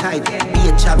on east side, be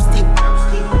a chapstick.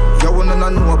 You wanna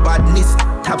know badness.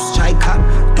 Top striker,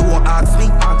 don't ask me.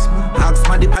 Ask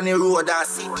my dip on the road and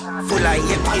sit. Full of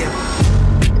APM.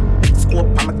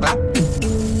 Scope on my clap.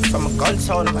 From a gun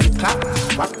sound on the clap.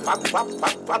 Wap wap wap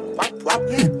wap wap wap wap.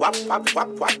 Wap wap wap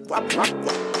wap wap wap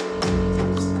wap.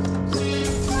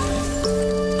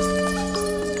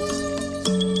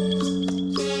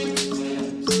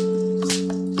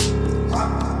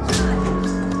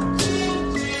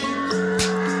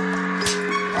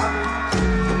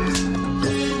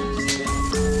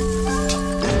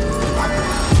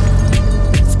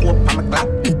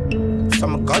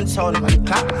 Gun sound on the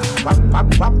clap. Wap wap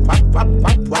wap wap wap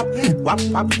wap wap. Wap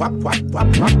wap wap wap wap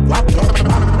wap wap.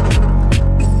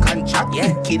 Contract,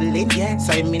 yeah, kill it, yeah.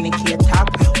 So I minicate top.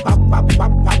 Wap wap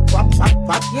wap wap wap wap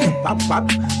wap. Yeah, wap wap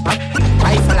wap.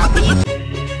 Rifle a beat.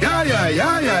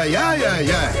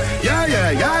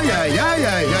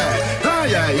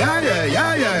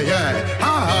 Yeah.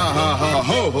 Ha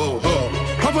ho ho.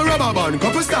 Pop a rubber band,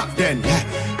 couple stop then.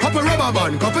 Pop a rubber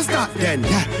band, couple stop then.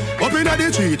 Up inna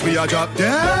the street, we a drop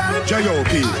dead.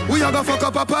 J.O.P. We a go fuck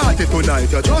up a party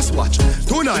tonight. You just watch.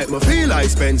 Tonight me feel I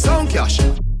spend some cash.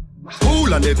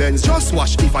 Cool on the Benz, just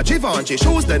wash. If a Givenchy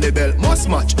shoes, then the belt must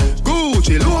match.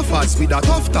 Gucci loafers with a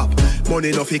tough top.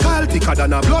 Money no fickle thicker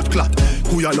than a blood clot.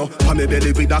 Who ya know? On me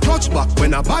belly with a clutch back.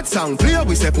 When a bad sound clear,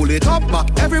 we say pull it up back.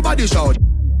 Everybody shout.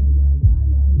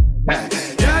 Yeah.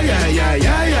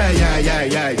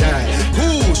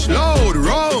 Push, load,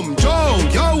 rum,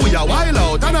 jump. Yo, we a wild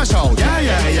out and a shout. Yeah.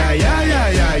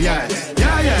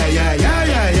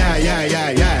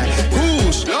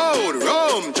 Push, load,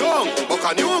 rum, jump. Buck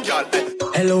a new girl.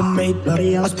 Hello mate,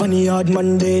 I spun a hard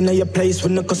Monday. Now your place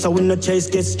when the cause I win the chase.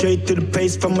 Get straight to the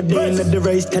pace from a day into the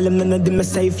race. Tell him none of them are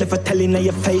safe. Left a telling now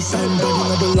your face. I'm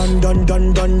done the London,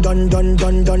 done.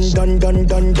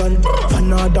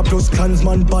 Fanada plus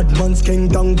clansman, bad man's king,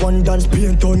 down one dance,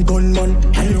 paint on gunman.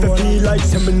 And if you feel like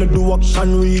sending the do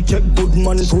action, recheck good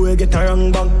man, go get a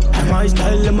wrong bang. My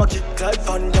style, I'm a kick like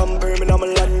Van Damme, Birmingham,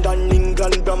 London,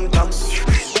 England, Brampton.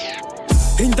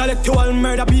 Intellectual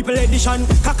murder people edition.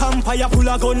 Cock empire full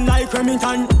of gun like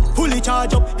Remington. Fully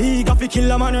charge up, he got to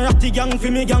kill a man. Ratty gang for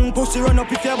me gang, pussy run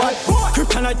up if you bad.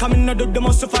 Kryptonite coming out of the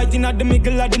muscle fighting at the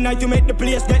middle of the night to make the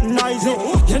place get noisy.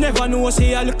 You never know,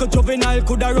 say a little juvenile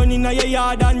coulda run in your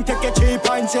yard and take a cheap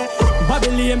and say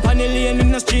Babylon, Panellian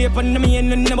in the street and the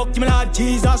main in the book, my Lord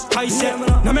Jesus Christ.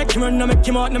 No make him run, no make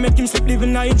him out, no make him slip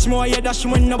living a inch more. Yeah, dash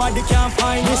when nobody can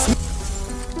find this.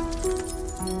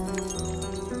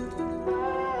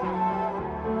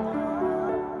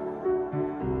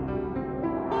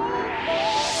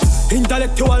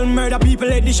 Intellectual murder people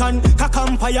edition. Cock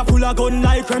empire full of gun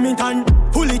like Remington.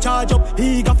 fully charge up.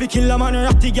 He got fi kill a man,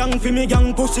 ratty gang fi me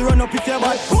gang. Pussy run up if you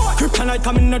bad. Kryptonite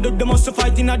coming out, the most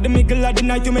fighting at the middle of the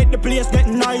night to make the place get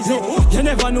noisy. You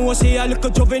never know, say a little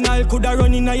juvenile coulda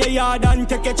run in your yard and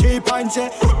take a cheap and say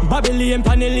Babylon,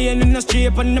 Panellian in the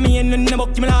street and the main and the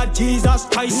buck him Lord Jesus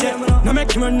Christ. No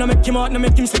make him run, no make him out, no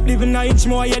make him sleep living an inch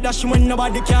more. Yeah, dash when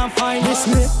nobody can find this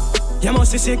me. You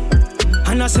must be sick.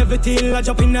 And a 17 I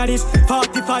jump in at this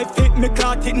 45 feet, me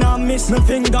caught it, now miss. My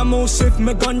finger move swift,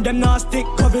 me gun them now stick.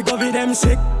 Covey them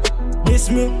sick. This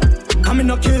me, I me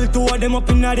no kill two of them up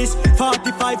in at this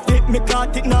 45 feet, me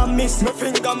caught it, now miss. My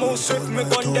finger move swift, me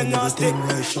gun them now stick.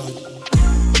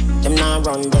 Them now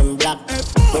run them black.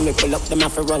 When we pull up, them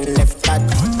have to run left back.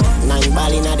 9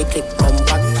 ball in the clip, come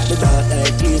back. The dark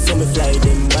light please, so me fly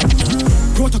them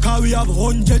back. Protocol, we have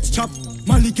 100 chop.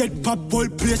 Molly get pop, whole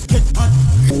place get hot.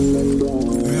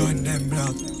 We on them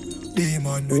black.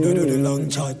 Demon, we don't do the long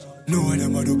chat. No one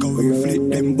them a do cause we flip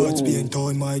them butts. Being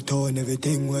torn, my tone,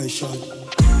 everything we shot.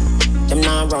 Them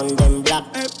now run them black.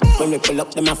 When we pull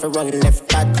up, them have to run left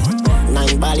back.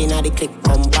 9 ball in the clip,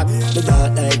 come back. The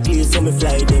dark light please, so me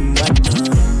fly them back.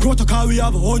 Protocol, we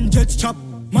have 100 chop.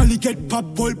 Molly get pop,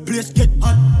 whole place get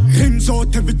hot. Rims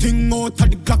out, everything out of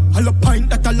the clock. All a pint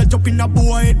that all a jump in a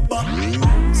boy head back.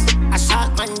 A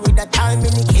shot man with a time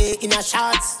in the K in a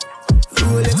shots.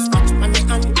 Rolex watch on the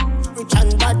hand. Rich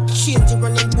and bad. Change the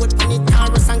running boat on the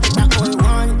Taurus and get that all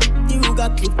one. The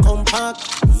Ruger clip compact.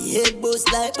 Head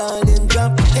boost like ball and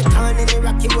drop. The turn in the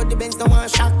Rocky Road, the Benz no one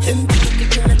shot. Him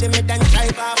kick in the mid and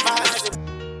drive off fast.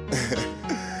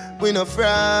 We no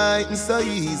frightened so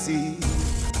easy.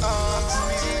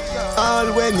 All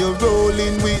when you're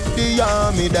rolling with the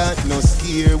army that no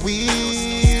scare we.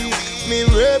 Me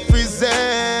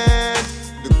represent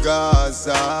the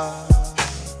Gaza.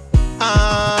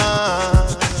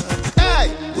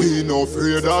 Hey, we no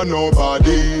afraid of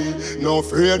nobody, no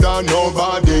afraid of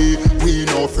nobody. We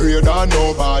no afraid of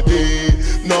nobody,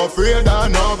 no afraid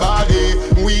of nobody.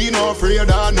 We no afraid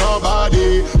of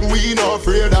nobody, we no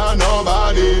afraid of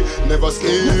nobody. Never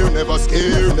scared, never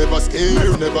scared, never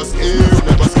scared, never scared,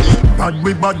 never scared. Bad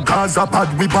we bad, Gaza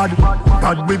bad we bad.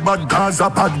 Bad we bad, Gaza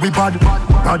bad we bad.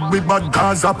 Bad we bad,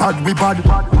 Gaza bad we bad.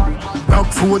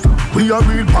 Black foot, we a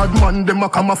real bad man, them a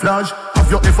camouflage.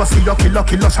 Have you ever see a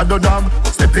killer shadow dog?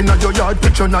 Step in your yard,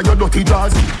 picture na your dirty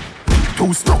jaws.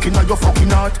 Too stuck in your fucking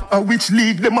heart. A which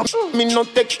league them a? Me no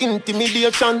take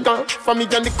intimidation. For me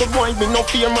and the boy, me no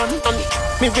fear man.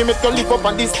 And me we make you live up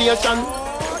on this station.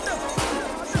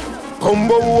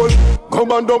 Combo wall, come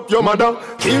and up your mother.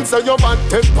 Kill say your bad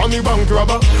take for me bank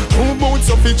robber. Who boots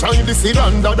up each eye the seed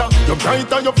and dada. You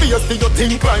bright on your face till you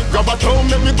think like grabber. Don't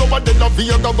make me go a dead of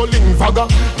your goggling fagger.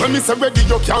 When me say ready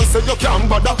you can't say you can't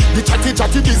bother. The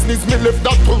chatty business me left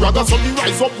that to rather. So me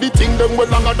rise up the thing them well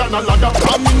longer than a ladder.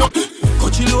 Come in up.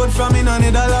 Coachy load from in a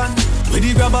Netherlands. Where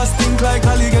the grabbers stink like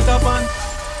alligator pan.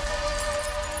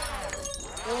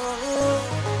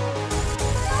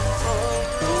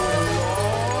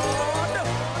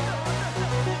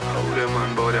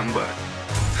 Them bad.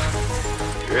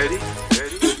 Ready?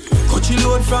 Coachy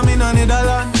load from in a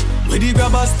Netherlands. Where the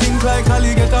grabbers stink like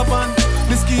alligator pan.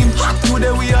 The scheme hot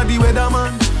today we are the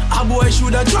weatherman. A boy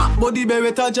shoulda drop but the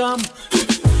beretta jam.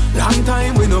 Long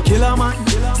time we no kill a man.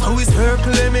 So we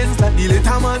circle lemons like the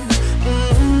little man.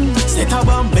 Set a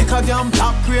bomb, make a damn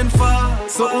black rain fall.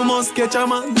 So we must catch a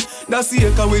man. That's the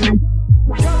echo we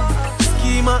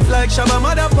schema like Shabba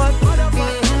Motherpot.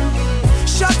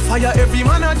 Shot fire, every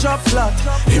man a drop flat.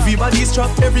 Everybody's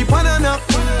trapped, every pan a knock.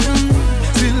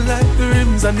 Still like the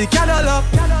rims and the Cadillac.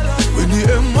 When the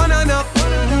M1 a knock.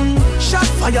 Shot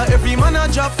fire, every man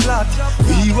a drop flat.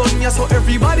 We run ya so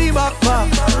everybody back.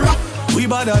 We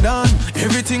badder than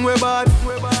everything we bad.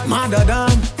 Madder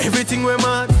than everything we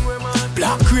mad.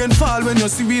 Black rain fall when you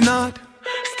see we not.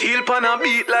 Steel pan a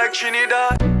beat like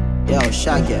Trinidad. Yo,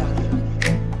 Shaggy.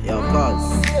 Yo,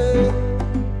 Cuz.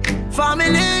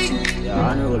 Family.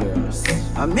 Yeah, unrollers.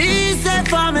 And me say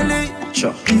family.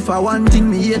 Sure. If I want thing,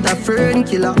 me hate a fern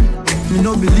killer. Me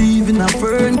no believe in a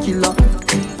fern killer.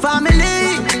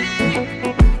 Family.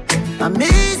 And me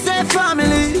say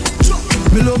family.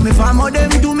 Me love me family,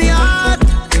 them do me heart.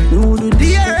 Me would do the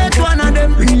hate one of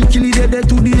them. Real kill it dead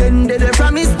to the end, dead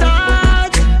from me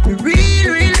start. Me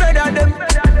real better them.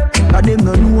 And them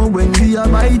no know when we a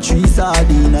buy 3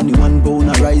 sardine and the 1 pound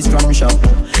a rice from shop.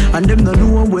 And them no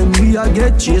know when we a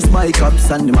get chased by cops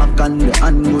and the mac and the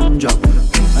handgun drop.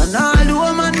 And all the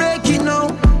woman make it now.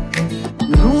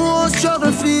 Me know how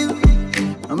struggle feel.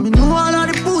 And me know all of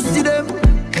the pussy them.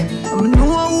 And me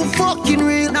know who fucking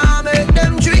real. Now make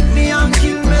them trick me and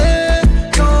kill me.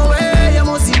 No way, you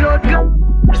must see blood come.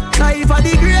 Life are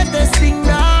the greatest thing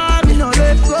that me no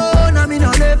let go. Now me no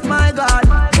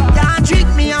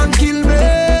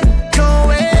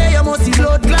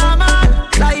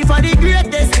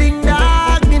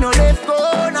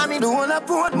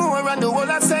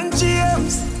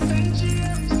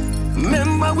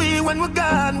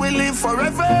we live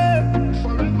forever.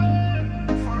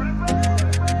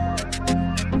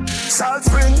 Salt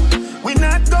Spring, we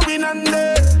not going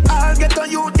under. I'll get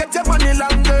on you, get your money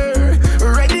longer.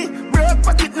 Ready, broke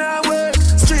pocket now work.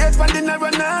 Straight from the narrow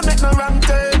now, make no wrong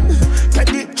turn. Get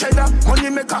the cheddar, money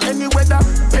maker any weather.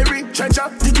 Perry treasure,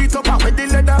 dig it up with the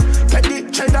leather. Get the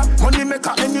cheddar, money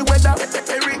maker any weather.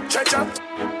 Perry treasure.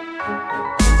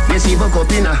 We see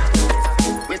Bokopina.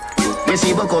 We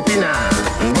see Bokopina.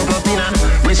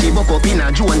 Bokopina. We see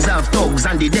Bokopina. Jones have thugs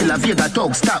and the De La Vega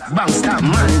thugs. Stop, bang, stop,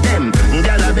 man, them.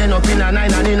 Gyal been up in a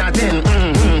 9 and in a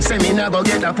 10. Say me never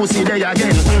get a pussy day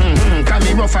again. Can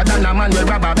me rougher than a man with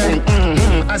rubber band.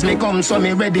 As me come, so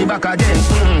me ready back again.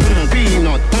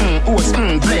 Peanut, oats,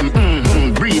 blem.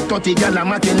 Breed 30 gyal a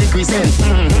matin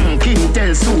liquisent. King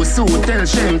tell Sue tell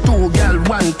Shem. 2 gyal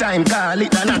 1 time, call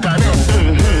it a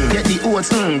knockerem. Get the oats,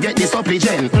 get the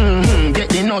supplement. Get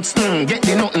the nuts, get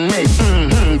the nothing made.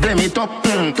 Blem it up,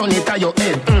 turn it to your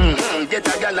head. Get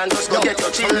a gyal and just go get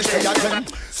your children.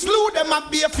 Slew them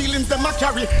up bare feelings them a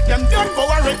carry. Them done for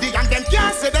already and them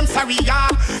can't say them sorry, yeah.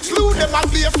 Slew them up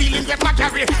bare feelings them a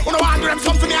carry. Wanna want them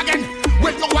something again?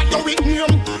 Wait, no what you with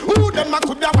them. Who them a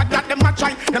coulda what that them a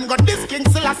try? Them got this king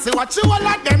still I say what you all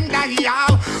of them die, yeah.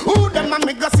 Who them a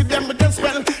me go see them with them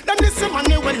spell? Them this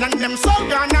money well and them so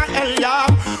gonna hell, yeah.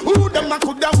 Who them a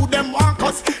coulda who them want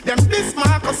us? Them this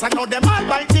Marcus I know them all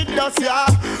bite the dust, yeah.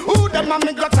 Who them a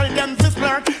me go tell them this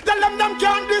flirt? Tell them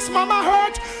can't this mama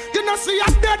hurt. You know see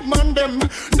a dead man them,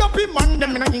 dopey man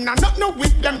them, and not no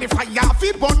with them. If I have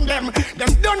to burn them,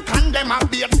 them don't condemn. I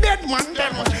be a dead man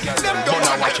them. Them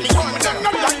don't watch me come, them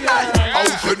not like that. How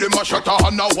say them a shut up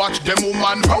and a watch them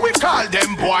woman? How we call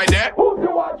them boy there?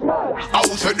 How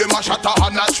say them a shut up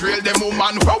and a trail them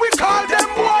woman? How we call them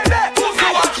boy there?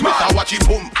 Mr. Watch it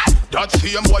boom. That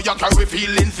same boy you carry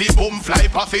feelings, the boom fly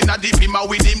past in a dip him a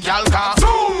with him gal car.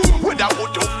 With a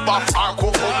put up back or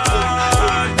go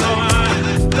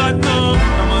God no,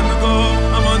 I'm on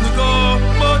the go,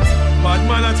 but bad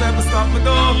man I try to stop me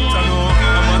though. I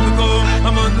know,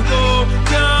 I'm on the go,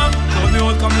 yeah. Now me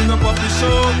won't coming up off the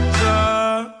show,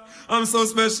 yeah. I'm so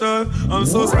special,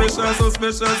 so special.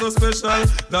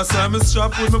 That's why I'm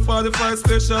strapped with my 45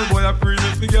 special. Boy, I pre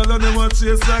me figure and them want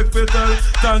chase like petal.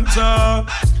 Thank ya.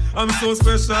 I'm so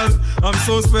special,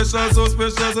 so special.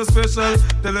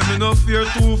 Tell them me no fear,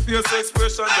 too fierce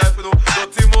expression. Life, you know,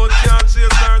 dirty mouth can't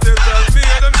chase her, they tell me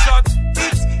them shot.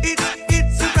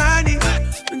 It's a Ronnie,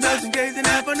 just in case you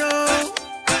never know.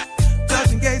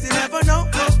 Just in case you never know.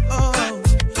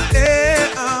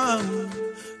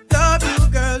 Love you,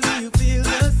 girl, do you feel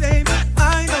the same?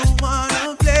 I don't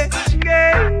wanna play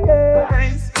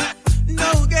games,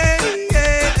 no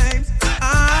games.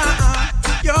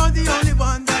 You're the only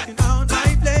one that can out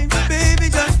my flame. Baby,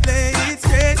 just play it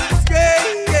straight.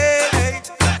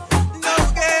 No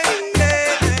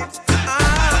games.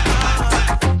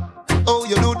 Oh,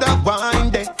 you do that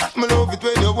wine there. Me love it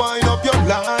when you wind up your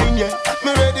line, yeah.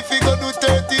 Me ready fi go do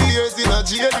 30 years in a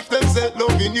jail if them say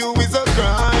loving you is a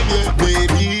crime, yeah.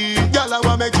 Baby, girl, I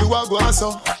wanna make you a guan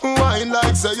so. Wine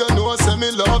like say you know, say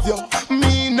me love you.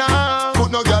 Me now,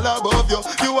 put no girl above you.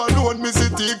 You alone, me see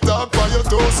TikTok for your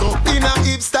torso. In a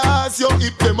hip stars, your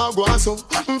hip them a guan so.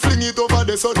 Fling it over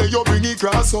there so that you bring it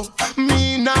cross so.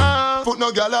 Me now, put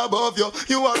no girl above you.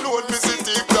 You alone, me see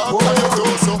TikTok for your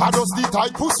torso. I just the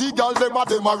tight pussy girl, them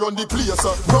a run the place.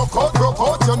 Broke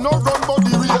out, you no run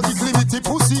body race. Big limited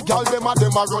pussy girl, them a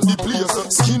run the place.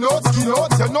 Skin out, you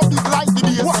no big like the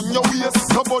base. In your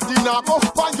waist, nobody now go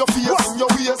find your face. In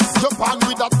your waist, you pan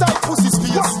with that tight pussy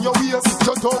space. In your waist,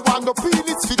 you don't want to peel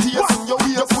its fit here. In your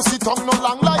waist, your pussy tongue no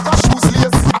long like a shoes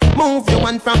lace. Move your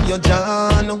hand from your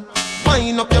jaw now.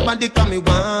 Wind up your body, come me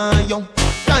want you.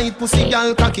 Tight pussy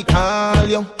girl, cocky call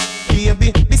you.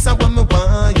 Baby, this is what me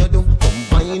want you do.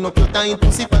 Wind up your tight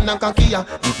pussy pan a cocky ya.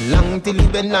 It long till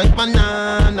it bend like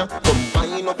banana.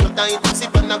 Wind up your tight pussy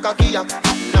pan a cocky ya.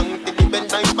 It long till it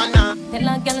bend like banana. Tell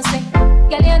a girl say,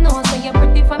 girl you know say you're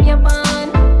pretty from your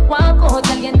band. Walk out,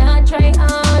 girl you not try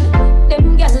hard.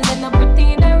 Them girls they not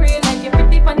pretty in a real life. You're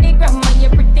pretty from the gram and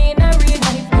you're pretty in a real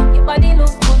life. Your body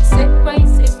look good, set right,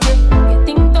 set right. You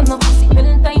think don't know pussy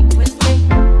well tight, well tight.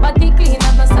 Body clean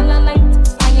and a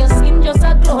cellulite, and your skin just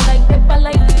a glow like pepper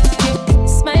light.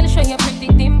 Smile show you pretty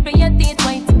dimple, your teeth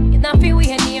white. You not feel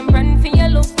wear name brand for your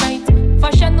look right.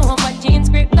 Fashion over jeans,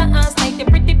 grip the ass like you're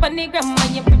pretty from the gram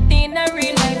and you're pretty in a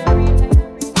real life.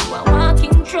 You a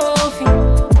walking trophy.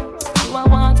 You a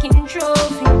walking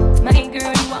trophy. My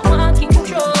girl, you a walking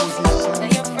trophy. Now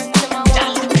your friends them a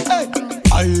walking.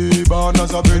 I born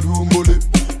as a bedroom bully.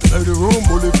 Bedroom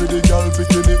bully for the girl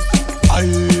bikini. I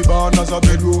born as a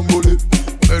bedroom bully.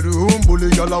 Bedroom bully,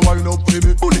 gyal a wind up for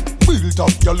me. Bully, built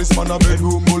up, gyal is man a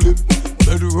bedroom bully.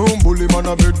 Bedroom bully, man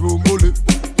a bedroom bully.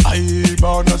 I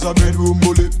born as a bedroom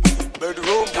bully.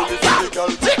 Bedroom bully,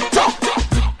 gyal. TikTok.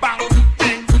 Bang,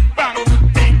 ding, bang,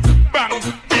 ding, bang,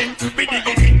 ding, biddy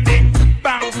ding ding,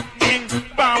 bang, ding,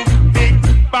 bang, ding,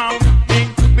 bang, ding,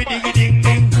 biddy ding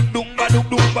ding, dung ba dung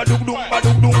ba dung ba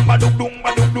dung ba dung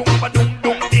ba dung ba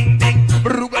dung ding ding,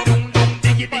 bruga dung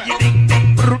diggy diggy ding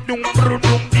ding, brudung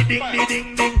ding ding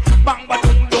ding ding, bang ba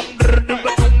dung dung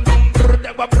ba dung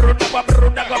bruda ba dung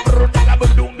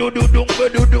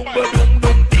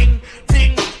ding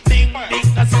ding ding ding,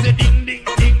 that's the ding ding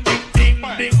ding ding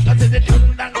ding, that's the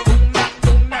dung dang.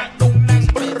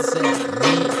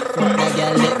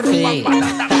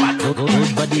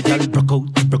 Good body girl, broke out.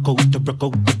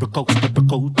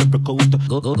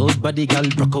 Good body girl,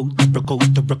 broke out.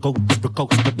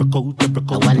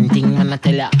 One thing I'ma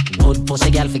tell ya, good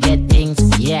pussy girl forget things,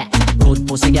 yeah. Good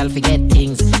pussy girl forget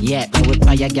things, yeah. I would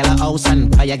buy a girl a house and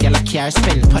buy a girl a car,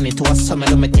 spend money to a summer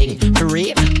do my thing. For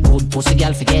real, good pussy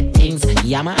girl forget things,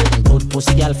 yeah man. Good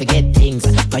pussy girl forget things.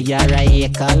 Buy her a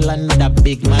acre land with a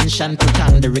big mansion, put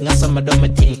on the ring a summer do my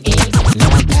thing. No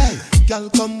one tell. Girl,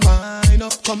 come wine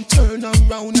up, come turn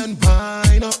around and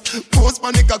wine up. Post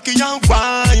on the cocky and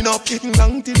wine up. Getting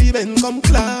long till the bend, come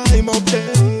climb up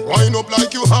there. Wine up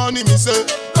like you honey, me say.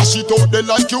 Dash it out there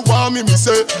like you want me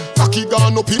say. Cocky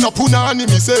gone up in a punani,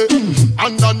 me say.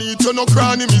 Underneath you no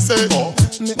cranny, me say. Oh.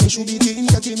 Make me should be thin,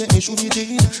 catty, make me should be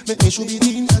thin. Make me should be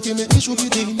thin, catty, make me should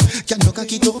be thin. Can you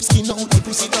cocky top skin out the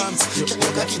pussy dance? Can you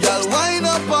cocky girl, wine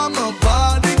up on my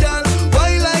body, girl.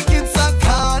 Why like it's a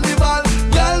carnival?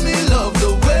 Girl, me love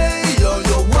the way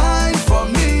you wine for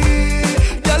me.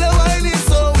 Girl, your wine is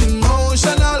so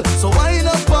emotional. So wine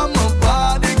up on my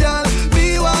body, girl.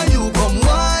 Me while you come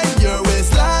wine your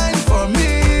waistline for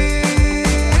me.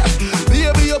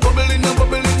 Baby, you're bubbling,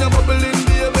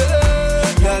 baby.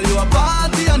 Girl, you a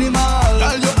party animal.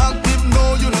 Girl, you active,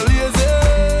 no, you no lazy.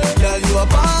 Girl, you a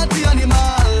party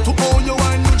animal. To all your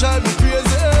wine, you drive me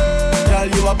crazy. Girl,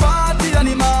 you a party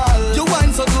animal. You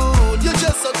wine so good, you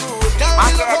just so good.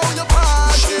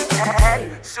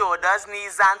 Shoulders,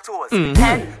 knees and toes.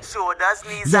 Head, shoulders,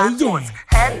 knees and toes.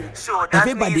 Head, shoulders,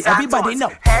 everybody, knees everybody and know.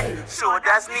 toes. Head,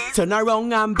 shoulders, knees. Turn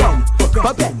around and bend,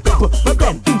 bend.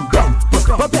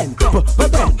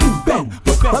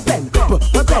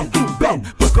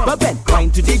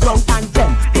 Wind to the ground and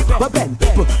bend.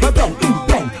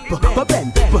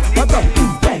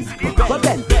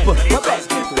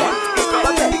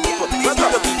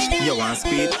 You want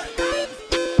speed?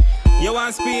 You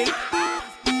want speed?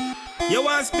 You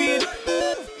want speed?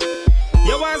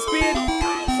 You want speed?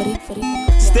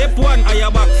 Step 1, are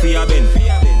you back for your bend?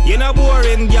 You not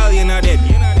boring, girl, you not dead.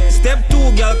 Step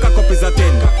 2, girl, cock up is a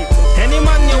 10. Any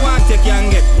man you want, you can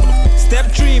get.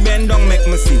 Step 3, bend down, make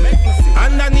me see.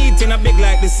 Underneath, in a big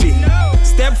like the sea.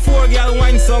 Step 4, girl,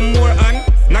 wind some more and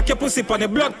knock your pussy on the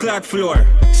blood clot floor.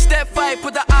 Step 5,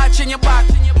 put the arch in your back.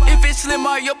 If it's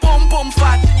slimmer, your pum pum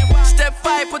fat. Step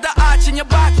 5, put the arch in your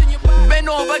back. Bend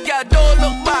over, girl, don't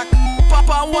look back. Pop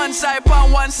on one side, pop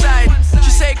one side. She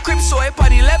say crip so I on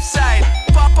the left side.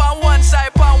 Pop on one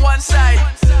side, pop one side.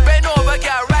 Bend over,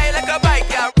 girl, ride like a bike,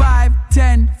 girl. 5,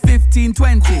 10, 15,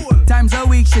 20 times a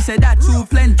week, she said that too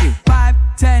plenty. 5,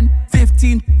 10,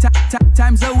 15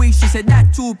 times a week, she said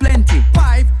that too plenty.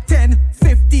 5, 10,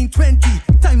 15, 20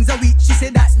 times a week, she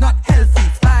said that's not healthy.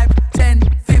 5, 10,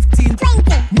 15,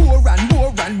 20 more and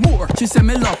more and more. She said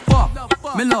me love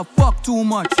fuck too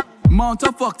much. Mount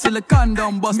a fuck till the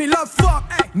condom bust. Me love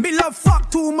fuck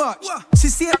too much. She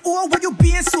said, oh, why you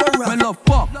being so rough?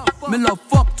 Me love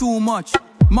fuck too much.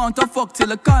 Mount a fuck till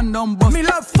the condom bust. Me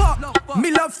love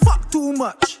fuck too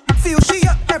much. Feel she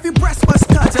up, every breast must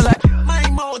touch. My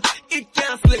mouth, it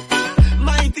can't slip.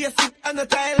 My face it and a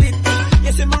toilet.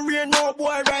 Yes, I'm a real no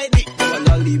boy ride it.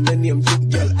 I'll leave my name to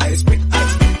girl, I spit.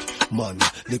 Man,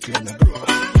 look like a bro.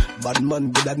 Bad man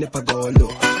would have never go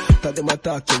low. Thought them a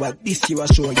talk to you about this, you a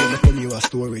show you. I tell you a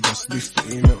story, just this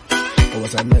you know. I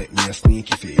was a nightmare,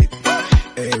 sneaky feet.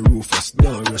 Hey, Rufus,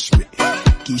 don't rush me.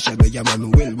 Keisha, the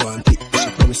yaman will want it. She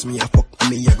promised me a fuck,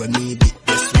 me I gonna need it.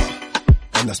 Guess what?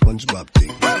 And a SpongeBob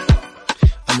thing.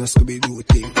 And a Scooby-Doo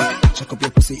thing. Check up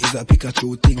your pussy is a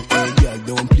Pikachu thing. Hey, girl,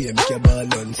 don't play, make your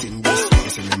ball on sing.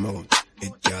 Yes, in my mouth,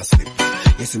 it can't slip.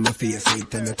 Yes, in my face,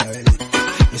 it and a toilet.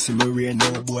 Yes, in my rear,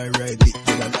 no boy ride it.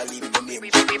 You gonna leave me.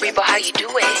 But how you do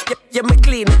it? Yeah, me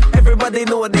clean, everybody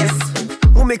know this.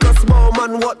 Who make a small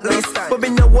man what this? But me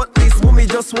know what this, who me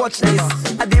just watch this.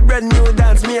 I did brand new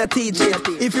dance, me a teach it.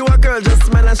 If you a girl, just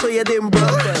smile and show you them bro.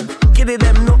 Kitty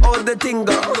them know all the thing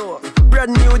go.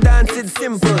 Brand new dance, it's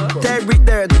simple. Tear it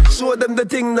dirt, show them the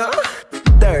thing now.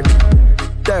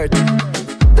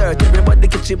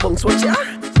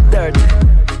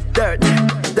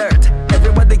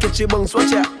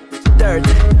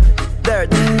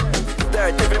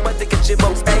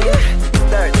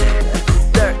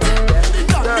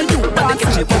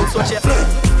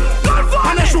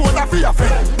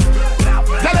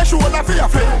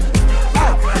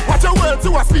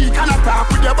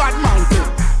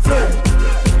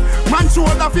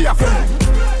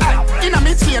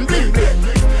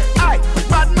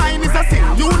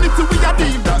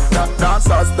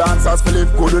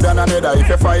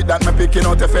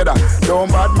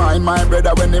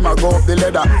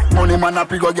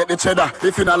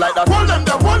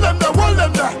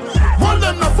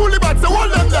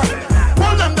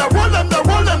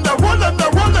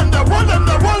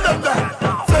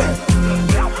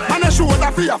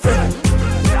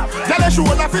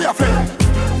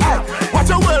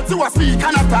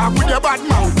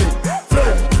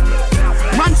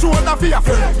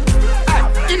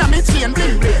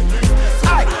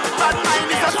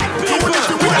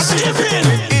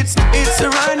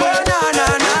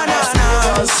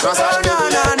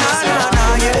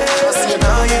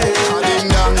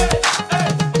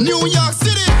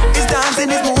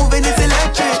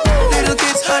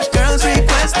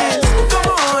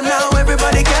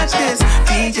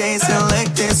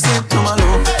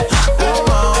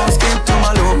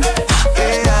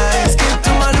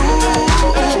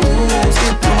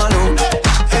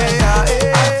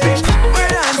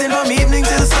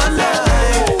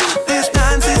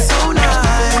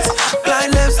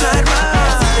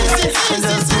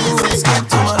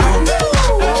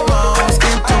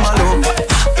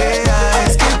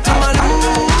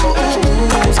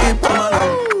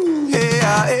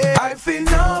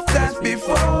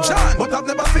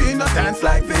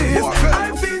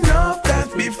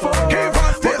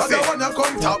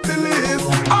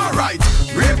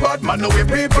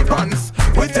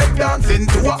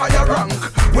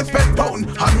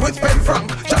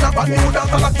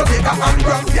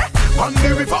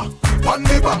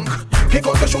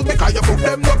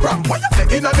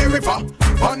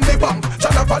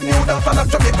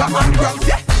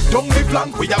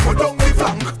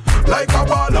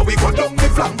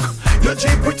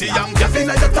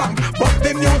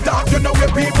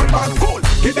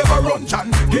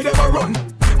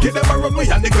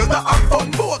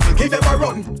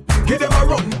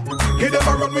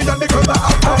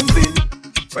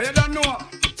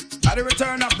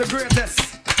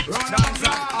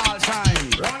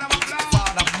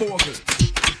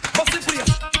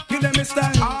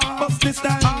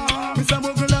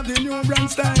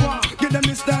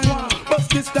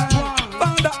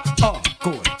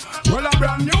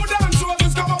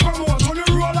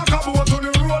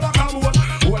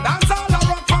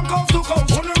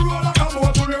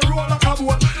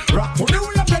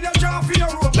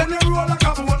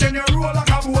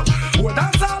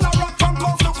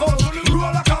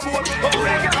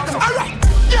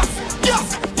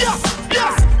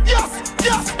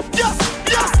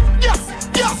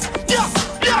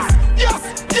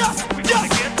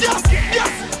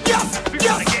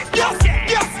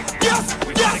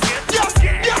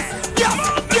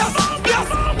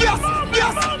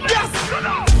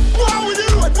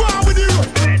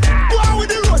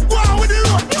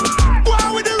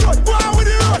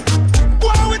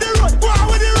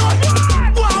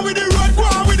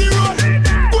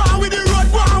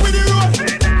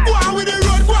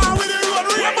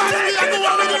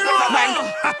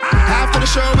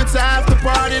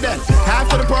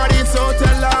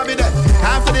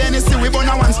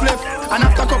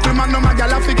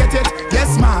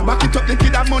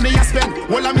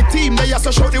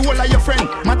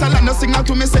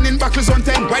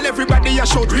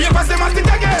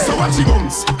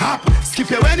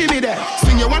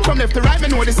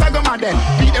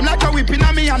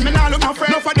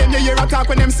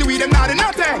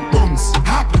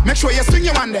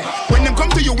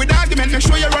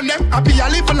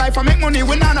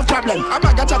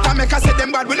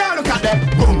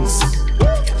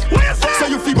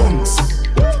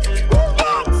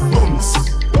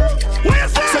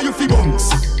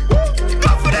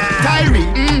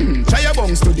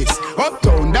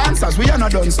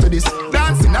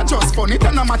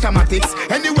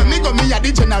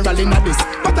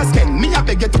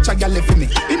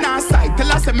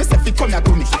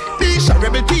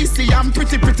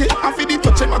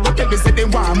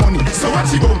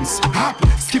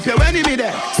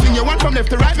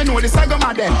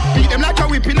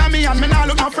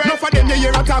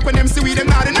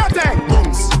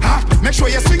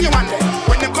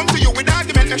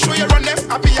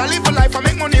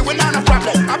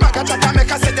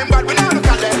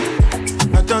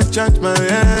 my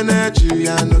energy.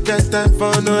 I no get time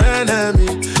for no enemy.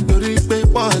 Don't pay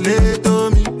wallet to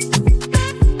me.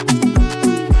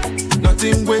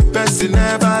 Nothing with person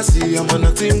never see. I'm on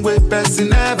nothing with person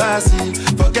never see.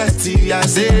 Forget it, I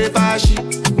say bashi.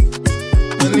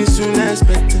 Money soon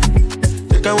expected.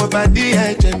 Take a walk by the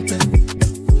edge and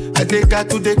I take her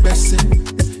to the person.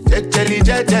 Jelly.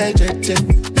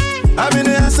 I'm in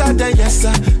the answer, then yes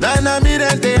sir. Then I'm in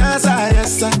the answer,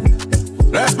 yes sir.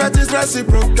 Respect is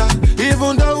reciprocal,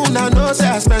 even though I know say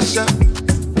I'm special.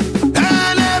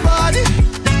 Anybody,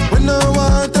 we no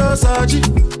want to search it.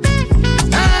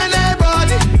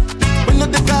 Anybody, we no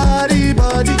the carry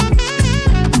body.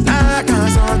 I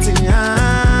can't something, I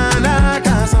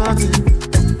can't something.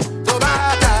 So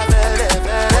bad, I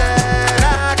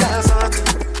can't something.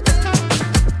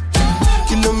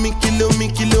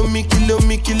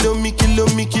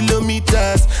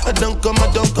 Kilometers. I don't come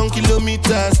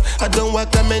kilometers. I don't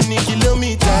walk that many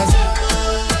kilometers.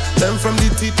 Learn from the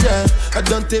teacher. I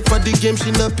don't take for the game,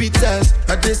 she no pitas.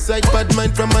 I decide bad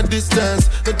mind from a distance.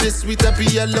 But this sweet happy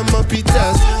yellow my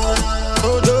pitas.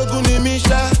 Oh, Doguni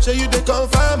Misha, show you the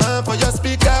confirm for your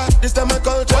speaker. This time I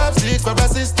call chopsticks for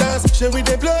assistance. Show we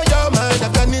they blow your mind,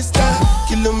 Afghanistan.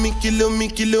 Kilometers.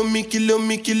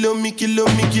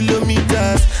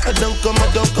 I don't come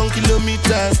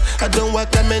kilometers. I don't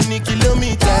walk that many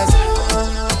kilometers.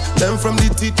 Learn from the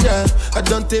teacher. I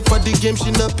don't take for the game, she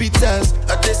no pitas.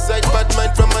 I decide bad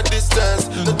mind from a distance.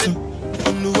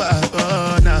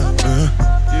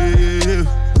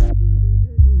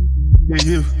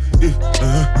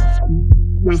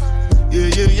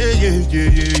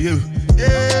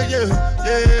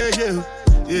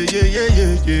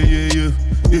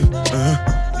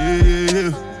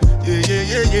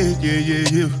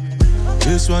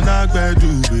 This one I gotta do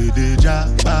with the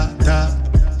jabata.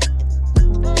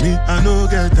 Me, I no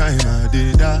get time, I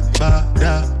did that,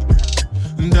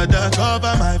 Dada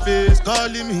cover my face,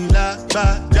 calling me like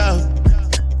bad.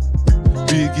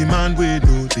 Biggie man, we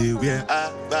know they wear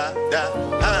bad.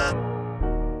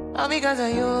 All because of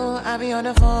you, I be on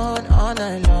the phone all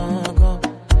night long.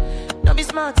 Don't be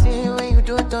smart when you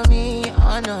do it to me,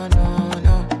 oh no.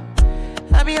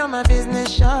 I be on my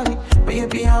business, shawty, but you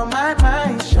be on my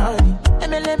mind, shawty.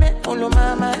 Let me follow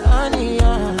my honey,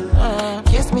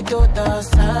 Kiss me to the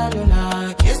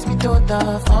cellular, kiss me to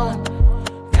the phone.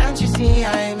 Can't you see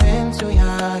I'm into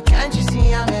ya? Can't you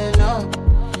see I'm in love?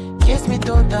 Kiss me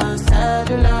to the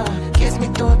cellular, kiss me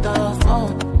to the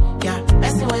phone. Yeah,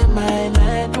 messing with my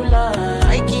medulla,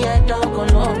 I can't talk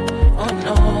alone. Oh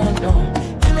no.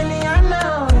 Emiliano, no.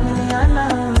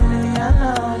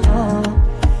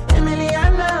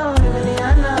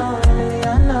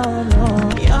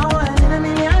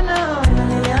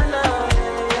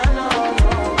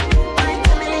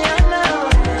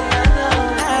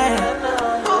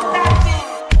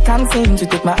 Can't seem to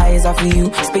take my eyes off of you,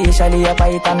 especially your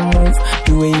bite and move.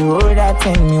 The way you roll that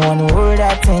thing, me wanna roll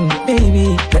that thing.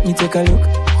 Baby, let me take a look.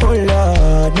 Oh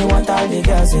Lord, me want all the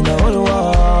girls in the whole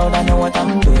world. I know what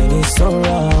I'm doing is so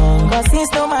wrong. Cause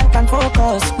since no man can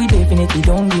focus, we definitely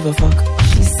don't give a fuck.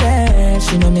 She said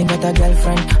she know me got a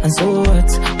girlfriend, and so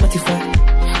what? What if I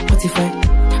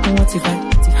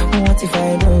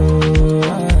do?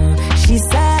 She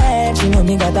said she know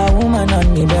me got a woman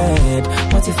on me bed.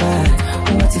 What if I,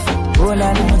 oh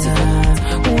la la,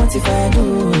 what if I do?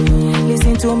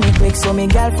 Listen to me quick, so me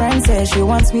girlfriend says she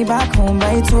wants me back home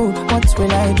by 2. What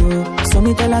will I do? So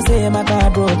me tell her say my car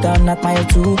broke down at mile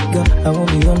 2. Girl, I won't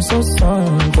be home so soon.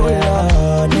 Oh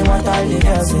Lord, me want all the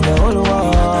girls in the whole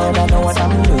world. I know what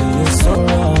I'm doing is so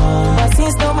wrong. But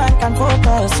since no man can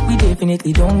focus, we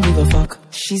definitely don't give a fuck.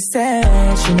 She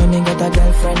said she know me got a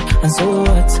girlfriend, and so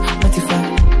what? What if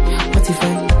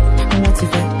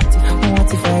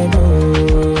I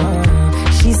do?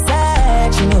 She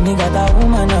said she know me got a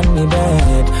woman on me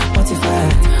bed. What if I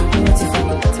do?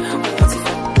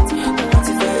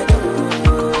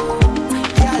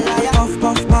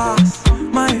 Puff pass,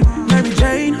 my Mary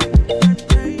Jane.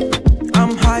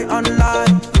 I'm high on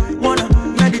life, wanna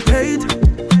meditate.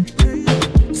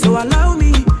 So allow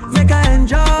me, make I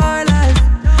enjoy life.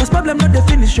 Cause problem not the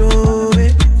finish, oh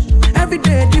eh. Every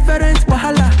day different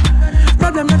wahala.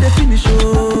 Problem not the finish,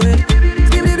 oh eh.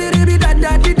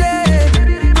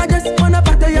 I just wanna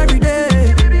party every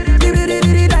day.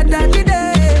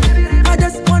 I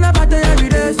just wanna party every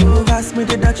day. So pass me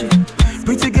the dachi.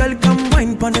 Pretty girl come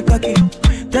wine pon the cocky.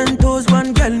 10 toes,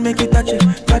 one girl make it touch it.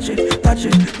 Pass me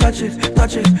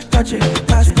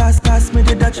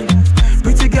the dachi.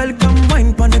 Pretty girl come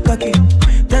wine pon the cocky.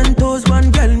 10 toes, one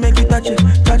girl make it touch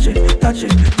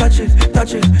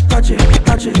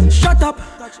it. Shut up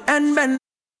and bend.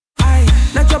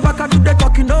 Let your back do the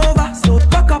talking over. So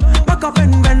back up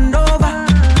and bend over.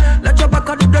 Let your back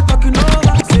do the talking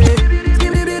over. Say,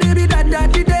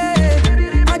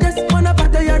 I just wanna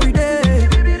party every day.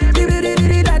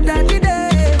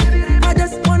 I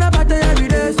just wanna party every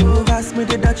day. So pass me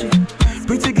the dutchie.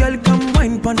 Pretty girl, come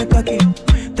wine pon the cocky.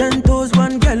 10 toes,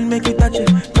 one girl, make it touch it,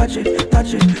 touch it,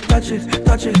 touch it, touch it,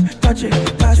 touch it, touch it.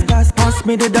 Pass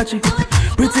me the dutchie.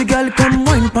 Pretty girl, come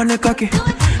wine pon the cocky.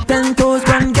 10 toes,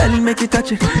 one girl, make it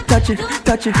touch it, touch it,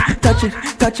 touch it, touch it,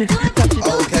 touch it, touch it.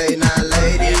 Okay, now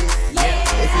ladies,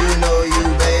 if you know you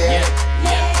bad,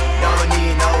 don't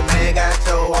need no man, got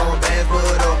your own bands,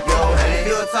 put up your hand.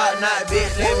 You a top knot,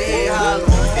 bitch, let me hear holler.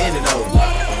 Bend it over,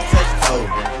 touch your toe,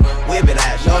 whip it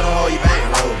out, show them how you bang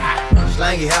low.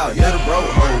 Slang it out, you're the broke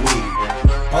whole week.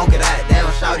 Poke it out,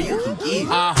 down, shout it, you can get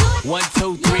it. 1,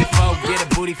 2, 3, 4, get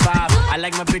a booty 5. I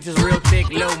like my bitches real thick,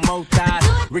 little mo thighs.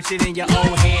 Richer than your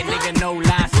old head, nigga, no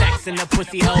lie. Stacks in the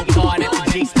pussy hole card at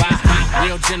the G-spot.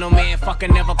 Real gentleman,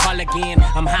 fucking never call again.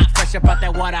 I'm hot, fresh up out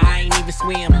that water, I ain't even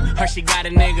swim. Hershey got a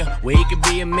nigga, where he could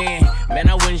be a man. Man,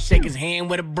 I wouldn't shake his hand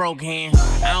with a broke hand.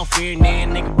 I don't fear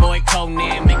nan, nigga, boy,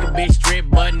 Conan. Make a bitch strip,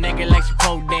 butt naked like she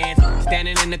pole dance.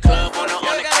 Standing in the club on the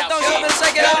couch.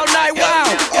 Shake it all night, wow,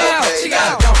 wow. She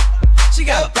got it, she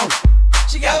got it,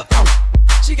 she got it,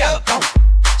 she got it, she got it,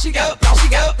 she got it, she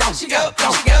got it, she got it,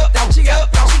 she got it, she got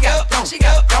it, she got it,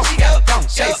 she got it.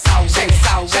 Shake it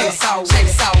out, shake it out, shake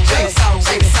it out, shake it out,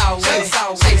 shake it out, shake it out, shake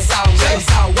it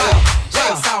out, shake it out, shake it out, wow, shake it out,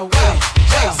 wow,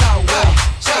 shake it out, wow,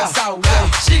 shake it out, wow.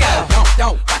 She got it,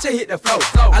 don't watch her hit the flow.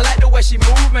 I like the way she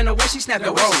move and the way she snap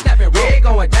and roll. Yeah, it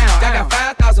going down. I got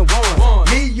 5,000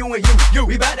 ones. Me, you, and you.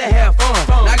 We bout to have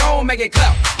fun. Now go and make it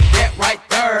clap. That right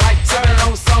there. Turn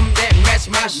on something that match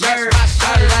my shirt.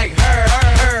 I like her. I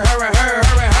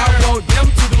want them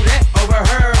to do that over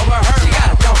her. She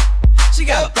got it, she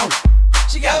got it,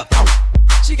 she got it,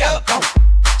 she got it,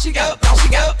 she got it,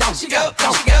 she got it, she got it, she got it,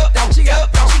 she got it, she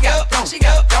got it, she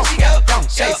got it, she got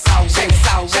it. Shake it out, shake it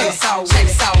out, shake it out, shake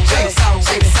it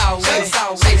out,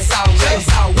 shake it out, shake it out, shake it out, shake it out, shake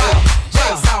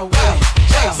it out, wow, shake it out, wow,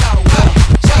 shake it out, wow,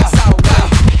 shake it out,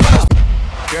 wow.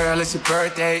 Girl, it's your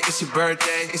birthday, it's your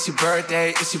birthday, it's your birthday,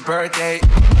 it's your birthday.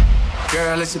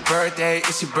 Girl, it's your birthday,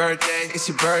 it's your birthday, it's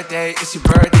your birthday, it's your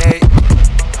birthday.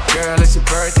 Girl, it's your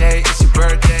birthday, it's your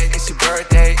birthday, it's your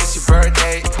birthday, it's your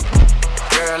birthday.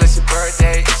 Girl, it's your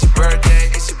birthday, it's your birthday,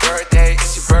 it's your birthday,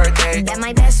 it's your birthday. That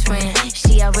my best friend,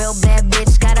 she a real bad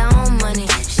bitch, got her own money.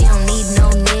 She don't need no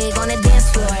nigga on the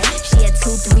dance floor. She had 2,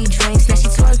 3 drinks, now she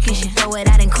twerking. She throw it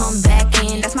out and come back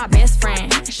in. That's my best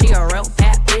friend, she a real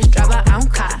bad bitch, drive her own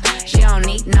car. She don't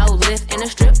need no lift in a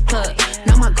strip club.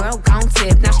 No, my girl gon'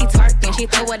 tip, now she twerking. She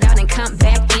throw it out and come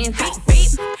back in. Beep,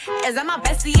 beep. Is that my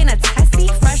bestie in a taxi?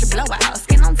 Fresh blowout,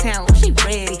 skin on town, she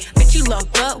ready. Bitch, you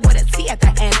look good with a T at the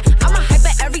end. I'm a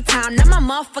hyper every time, not my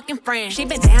motherfucking friend. She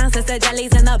been down since the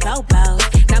jellies and the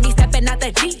bobos. Now me stepping out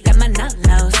the Jeep, got my nut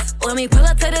lows. When we pull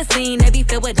up to the scene, they be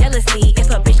filled with jealousy. If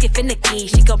a bitch get finicky,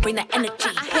 she gon' bring the energy.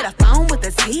 I hit a phone with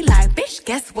a T like, bitch,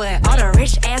 guess what? All the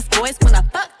rich ass boys wanna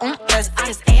fuck on us. I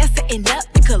just ass sitting up,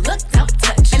 you could look, don't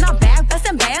touch. And I'm back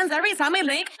bustin' bands every time we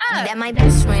link up. That my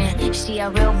best friend, she a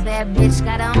real bad bitch,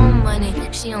 got her own money.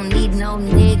 She don't need no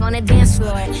nigga on the dance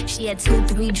floor. She had 2,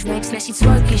 3 drinks, now she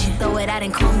twerking. She throw it out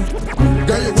and come.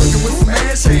 Girl, you're working with some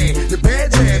ass hand. Your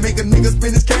bad jam, make a nigga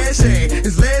spend his cash hand.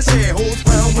 His last hand, holds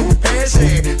pound with your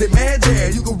passion. They mad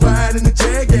jam, you can ride in the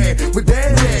jag hand. With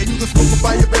that hand, you can smoke up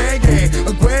by your bag hand.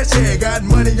 A grass hand, got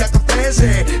money, I can fast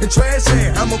hand. And trash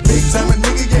hand, I'm a big time a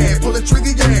nigga, yeah. Pull a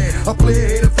trigger, yeah. I play a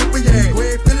hater flipper, yeah. Go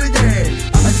ahead, fill it,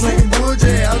 yeah. I slang wood,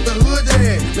 yeah. Out the hood,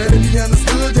 yeah. Let it be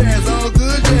understood, yeah. It's all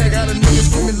good, yeah. Got a nigga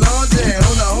screaming large, yeah.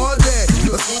 On the hard,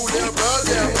 yeah. Let's move down, broad,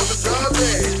 yeah. On the job,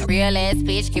 yeah. Real ass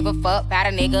bitch, give a fuck about a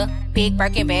nigga. Big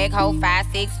Birkin bag, hold 5,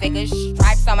 6 figures.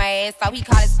 Stripes on my ass, so he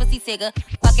call his pussy tigger.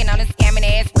 Fucking on a scamming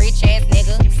ass, rich ass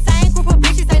nigga. Same group of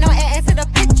bitches, ain't no ass to the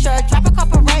picture. Drop a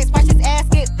couple racks, watch his ass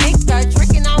get bigger.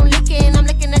 Tricking on licking, I'm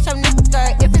licking at your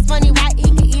nigga. If it's money right, he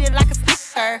can eat it like a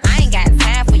snicker. I ain't got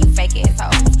time for you fake ass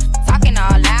hoes. Talking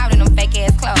all loud in them fake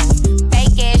ass clothes.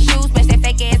 Fake ass shoes, match that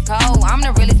fake ass coat. I'm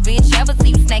the realest bitch ever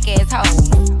see you snake ass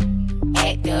hoes.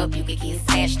 Act up, you could get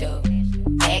snatched up.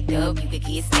 Act up, you could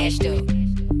get snatched up.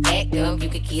 Act up, you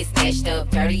could get snatched up.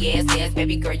 Dirty ass,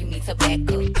 baby girl, you need to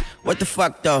back up. What the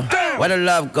fuck though? Where the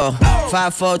love go?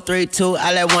 5, 4, 3, 2,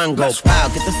 I let one go. Wow,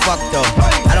 get the fuck though.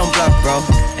 I don't bluff, bro.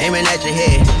 Aiming at your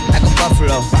head like a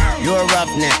buffalo. You a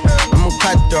roughneck, I'm a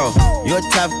cutthroat. You a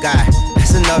tough guy. That's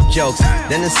That's enough jokes.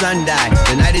 Then the sun died.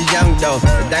 The night is young though.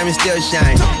 The diamond still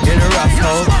shine. In a rough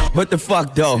hole. What the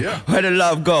fuck though? Where the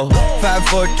love go? 5,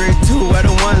 4, 3, 2. Where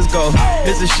the ones go?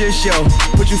 It's a shit show.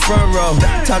 Put you front row.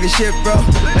 Talking shit, bro.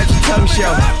 Let your tongue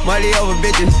show. Money over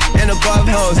bitches and above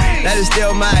hoes. That is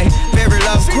still my favorite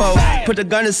love quote. Put the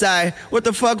gun aside. What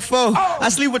the fuck for? I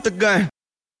sleep with the gun.